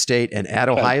 Penn State, and at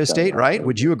Ohio State, right?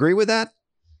 Would you agree with that?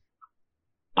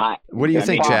 What do you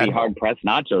think, Chad? I'd be hard pressed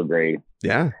not to agree.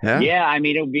 Yeah. I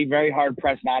mean, it would be very hard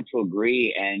pressed not to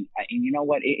agree. And you know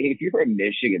what? If you're a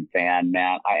Michigan fan,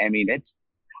 man, I mean,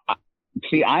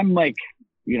 I'm like,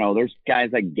 you know, there's guys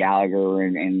like Gallagher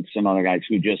and some other guys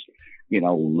who just, you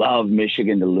know, love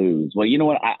Michigan to lose. Well, you know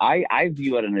what? I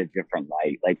view it in a different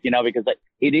light, like, you know, because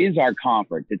it is our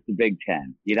conference. It's the Big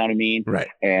Ten. You know what I mean? Right.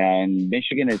 And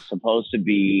Michigan is supposed to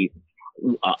be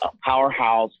a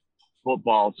powerhouse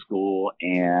football school.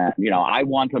 And, you know, I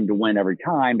want them to win every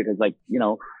time because, like, you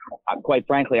know, quite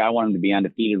frankly, I want them to be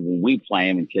undefeated when we play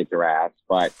them and kick their ass.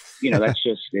 But, you know, that's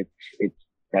just,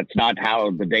 that's not how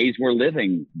the days we're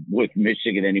living with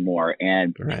Michigan anymore.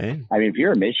 And I mean, if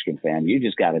you're a Michigan fan, you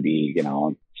just got to be, you know,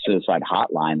 on suicide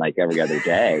hotline like every other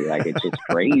day. Like, it's just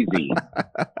crazy.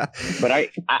 But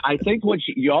I think what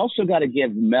you also got to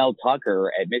give Mel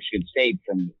Tucker at Michigan State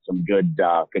some good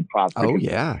props. Oh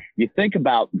yeah. You think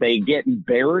about, they get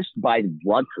embarrassed by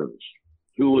Rutgers,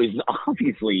 who is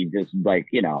obviously just like,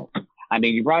 you know, I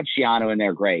mean, you brought Shiano in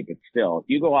there, great, but still, if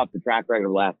you go off the track record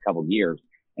of the last couple of years,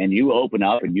 and you open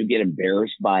up and you get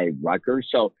embarrassed by Rutgers.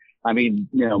 So, I mean,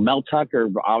 you know, Mel Tucker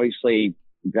obviously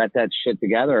got that shit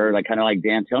together, like kind of like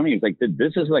D'Antoni. He's like,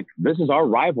 this is our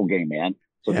rival game, man.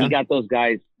 So he got those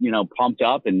guys, you know, pumped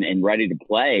up and ready to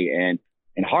play. And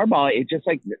Harbaugh, it's just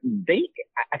like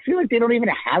I feel like they don't even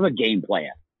have a game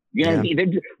plan. You know,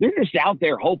 they're just out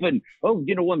there hoping, oh,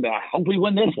 you know, hope we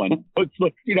win this one. It's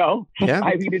like, you know,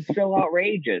 I mean, it's so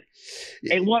outrageous.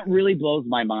 And what really blows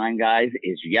my mind, guys,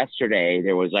 is yesterday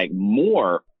there was like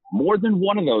more than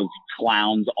one of those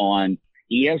clowns on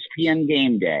ESPN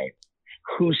Game Day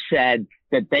who said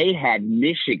that they had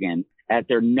Michigan at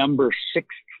their number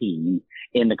 16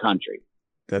 in the country.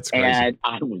 That's crazy. And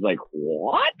I was like,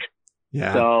 what?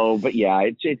 Yeah. So, but yeah,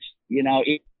 it's you know,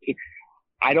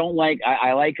 I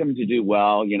like them to do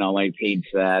well, you know, like Paige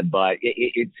said, but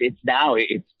it's now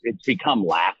become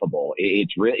laughable.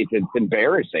 It's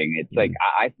embarrassing. It's like,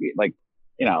 I feel like,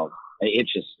 you know,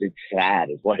 it's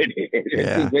sad is what it is.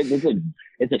 Yeah.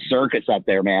 It's a circus up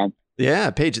there, man.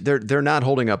 Yeah. Paige, they're not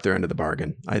holding up their end of the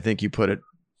bargain. I think you put it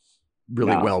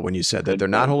really well when you said that. They're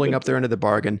not holding up their end of the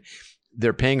bargain.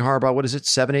 They're paying Harbaugh, what is it,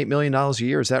 $7-8 million a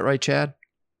year? Is that right, Chad?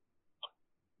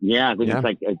 Yeah, I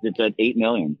think it's at $8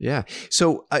 million. Yeah.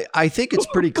 So I think it's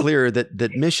pretty clear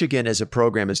that Michigan as a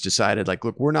program has decided, like,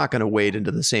 look, we're not going to wade into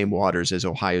the same waters as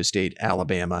Ohio State,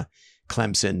 Alabama,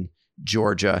 Clemson,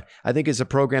 Georgia. I think as a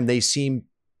program, they seem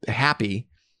happy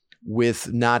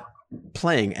with not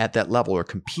playing at that level or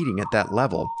competing at that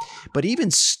level. But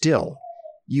even still,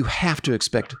 you have to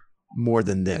expect more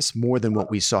than this, more than what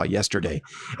we saw yesterday.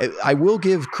 I will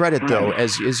give credit, though,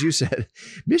 as you said,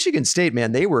 Michigan State,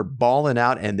 man, they were balling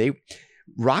out, and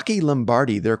Rocky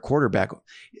Lombardi, their quarterback,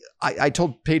 I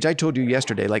told Paige, I told you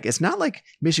yesterday, like, it's not like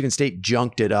Michigan State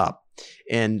junked it up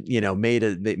and,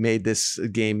 made this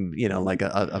game, like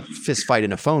a fist fight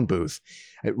in a phone booth.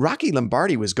 Rocky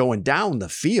Lombardi was going down the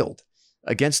field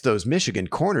against those Michigan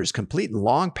corners, completing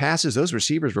long passes. Those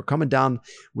receivers were coming down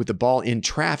with the ball in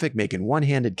traffic, making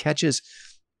one-handed catches.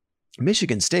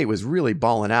 Michigan State was really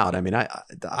balling out. I mean,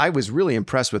 I was really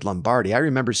impressed with Lombardi. I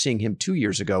remember seeing him 2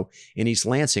 years ago in East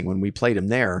Lansing when we played him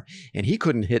there, and he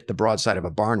couldn't hit the broadside of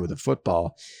a barn with a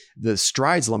football. The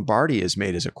strides Lombardi has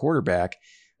made as a quarterback,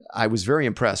 I was very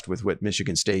impressed with what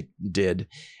Michigan State did.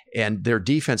 And their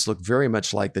defense looked very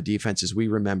much like the defenses we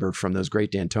remember from those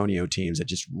great D'Antonio teams that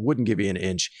just wouldn't give you an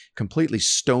inch, completely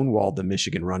stonewalled the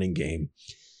Michigan running game.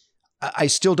 I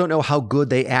still don't know how good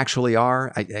they actually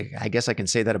are. I guess I can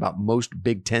say that about most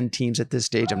Big Ten teams at this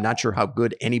stage. I'm not sure how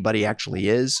good anybody actually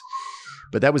is.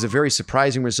 But that was a very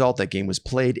surprising result. That game was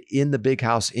played in the Big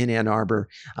House in Ann Arbor.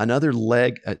 Another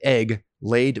egg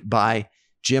laid by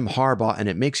Jim Harbaugh, and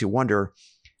it makes you wonder,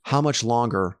 how much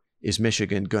longer is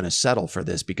Michigan going to settle for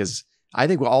this? Because I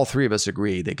think all three of us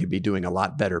agree they could be doing a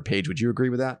lot better. Paige, would you agree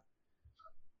with that?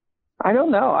 I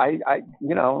don't know. I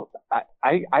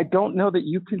don't know that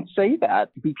you can say that,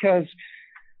 because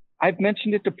I've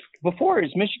mentioned it before. Is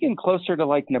Michigan closer to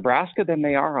like Nebraska than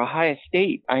they are Ohio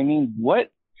State? I mean, what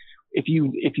if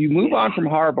you move on from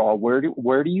Harbaugh?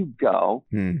 Where do you go?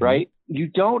 Mm-hmm. Right? You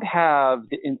don't have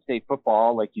the in-state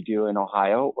football like you do in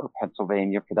Ohio or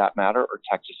Pennsylvania, for that matter, or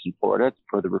Texas and Florida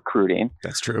for the recruiting.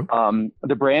 That's true.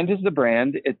 The brand is the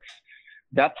brand.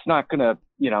 That's not going to,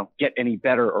 get any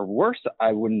better or worse,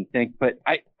 I wouldn't think. But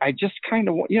I just kind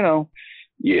of,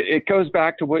 it goes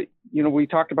back to what, we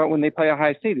talked about when they play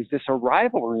Ohio State. Is this a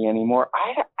rivalry anymore?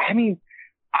 I mean,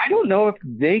 I don't know if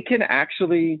they can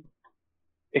actually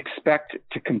expect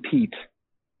to compete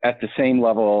at the same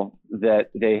level that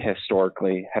they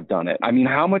historically have done it. I mean,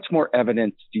 how much more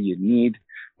evidence do you need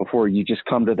before you just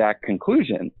come to that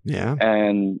conclusion? Yeah.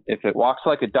 And if it walks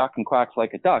like a duck and quacks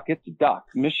like a duck, it's a duck.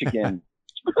 Michigan,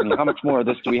 I mean, how much more of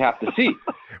this do we have to see?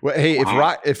 Well, hey,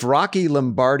 if Rocky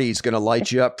Lombardi is going to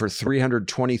light you up for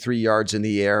 323 yards in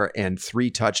the air and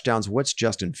 3 touchdowns, what's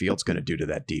Justin Fields going to do to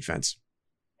that defense?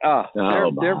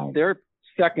 Their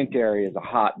secondary is a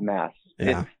hot mess.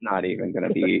 Yeah. It's not even going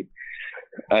to be.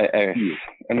 I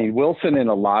mean, Wilson and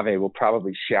Olave will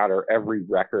probably shatter every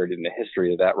record in the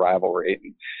history of that rivalry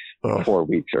in 4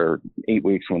 weeks or 8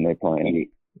 weeks when they play.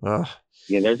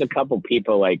 Yeah, there's a couple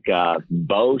people like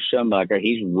Bo Schumacher.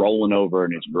 He's rolling over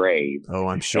in his grave. Oh,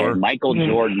 I'm sure. And Michael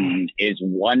Jordan is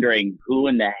wondering who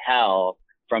in the hell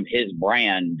from his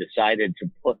brand decided to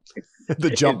put the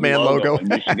Jumpman logo in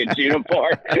Michigan's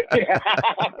uniform.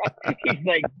 He's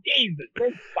like, Jesus, they're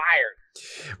fired.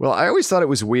 Well, I always thought it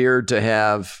was weird to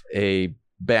have a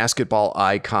basketball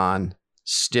icon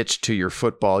stitched to your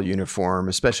football uniform,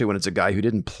 especially when it's a guy who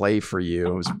didn't play for you.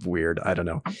 It was weird. I don't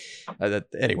know.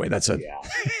 Anyway, that's it.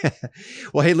 Yeah.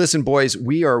 Well, hey, listen, boys,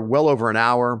 we are well over an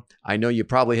hour. I know you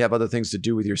probably have other things to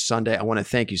do with your Sunday. I want to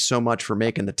thank you so much for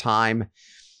making the time.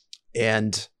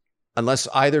 And unless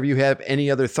either of you have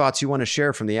any other thoughts you want to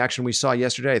share from the action we saw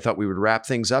yesterday, I thought we would wrap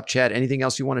things up. Chad, anything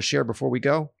else you want to share before we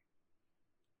go?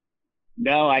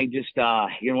 No, I just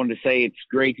wanted to say it's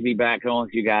great to be back home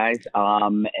with you guys.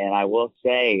 And I will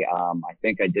say, I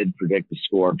think I did predict the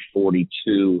score of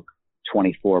 42-24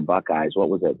 Buckeyes. What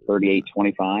was it?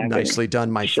 38-25? Nicely done,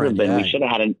 my friend. Yeah. We should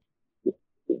have had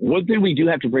what did we do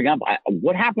have to bring up?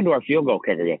 What happened to our field goal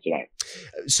kicker yesterday?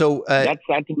 So that's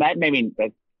maybe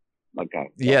that's okay.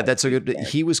 Yeah, that's a good.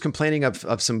 He was complaining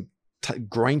of some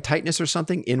groin tightness or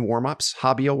something in warmups.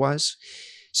 Javier was.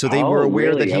 So they were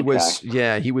aware that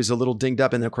he was a little dinged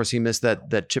up. And of course he missed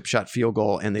that chip shot field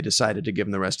goal and they decided to give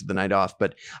him the rest of the night off.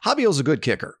 But Javier's a good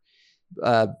kicker.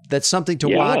 That's something to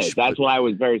watch. That's why I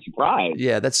was very surprised.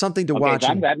 Yeah, that's something to watch.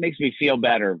 That makes me feel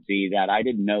better, that I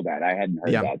didn't know that. I hadn't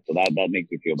heard that. So that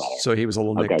makes me feel better. So he was a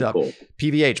little nicked up. Cool.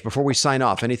 PVH, before we sign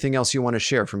off, anything else you want to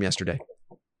share from yesterday?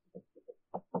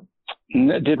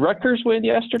 Did Rutgers win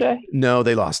yesterday? No,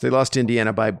 they lost. They lost to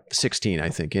Indiana by 16, I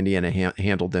think. Indiana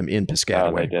handled them in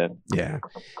Piscataway. Oh, they did. Yeah.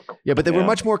 Yeah, but they were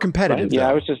much more competitive. Right? Yeah,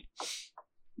 I was just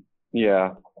 –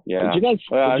 yeah. Did you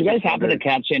guys happen to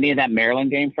catch any of that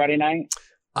Maryland game Friday night?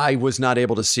 I was not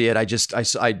able to see it.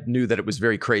 I knew that it was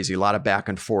very crazy. A lot of back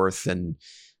and forth, and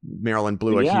Maryland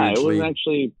blew it hugely. Yeah, it was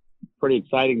actually pretty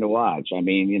exciting to watch. I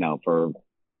mean, for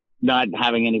not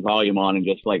having any volume on and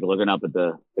just like looking up at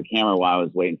the camera while I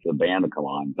was waiting for the band to come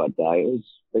on. But it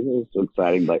was so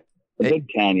exciting. But the Big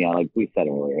Ten, yeah, like we said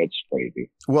earlier, it's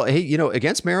crazy. Well, hey,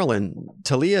 against Maryland,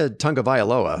 Talia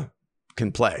Tagovailoa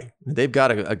can play. They've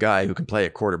got a guy who can play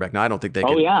at quarterback. Now, I don't think they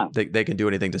can. They can do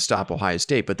anything to stop Ohio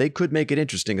State, but they could make it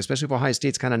interesting, especially if Ohio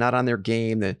State's kind of not on their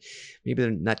game. That maybe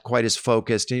they're not quite as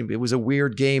focused. It was a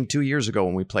weird game 2 years ago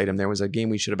when we played them. There was a game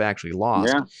we should have actually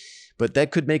lost. Yeah. But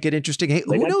that could make it interesting. Hey,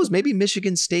 who knows? Maybe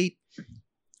Michigan State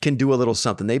can do a little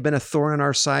something. They've been a thorn on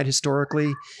our side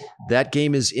historically. That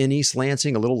game is in East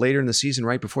Lansing a little later in the season,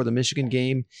 right before the Michigan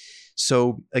game.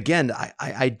 So again,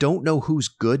 I don't know who's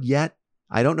good yet.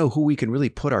 I don't know who we can really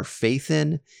put our faith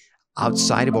in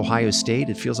outside of Ohio State.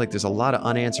 It feels like there's a lot of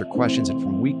unanswered questions, and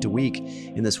from week to week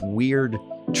in this weird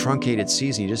truncated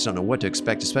season, you just don't know what to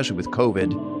expect, especially with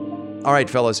COVID. All right,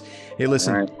 fellas. Hey,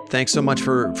 listen, Thanks so much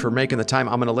for making the time.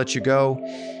 I'm going to let you go.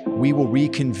 We will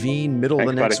reconvene middle of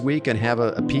the next week and have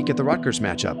a peek at the Rutgers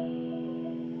matchup.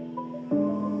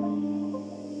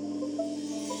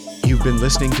 You've been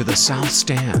listening to the South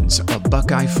Stands, a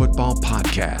Buckeye football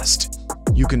podcast.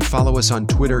 You can follow us on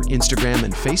Twitter, Instagram,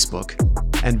 and Facebook,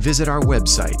 and visit our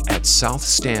website at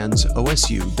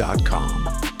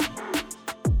southstandsosu.com.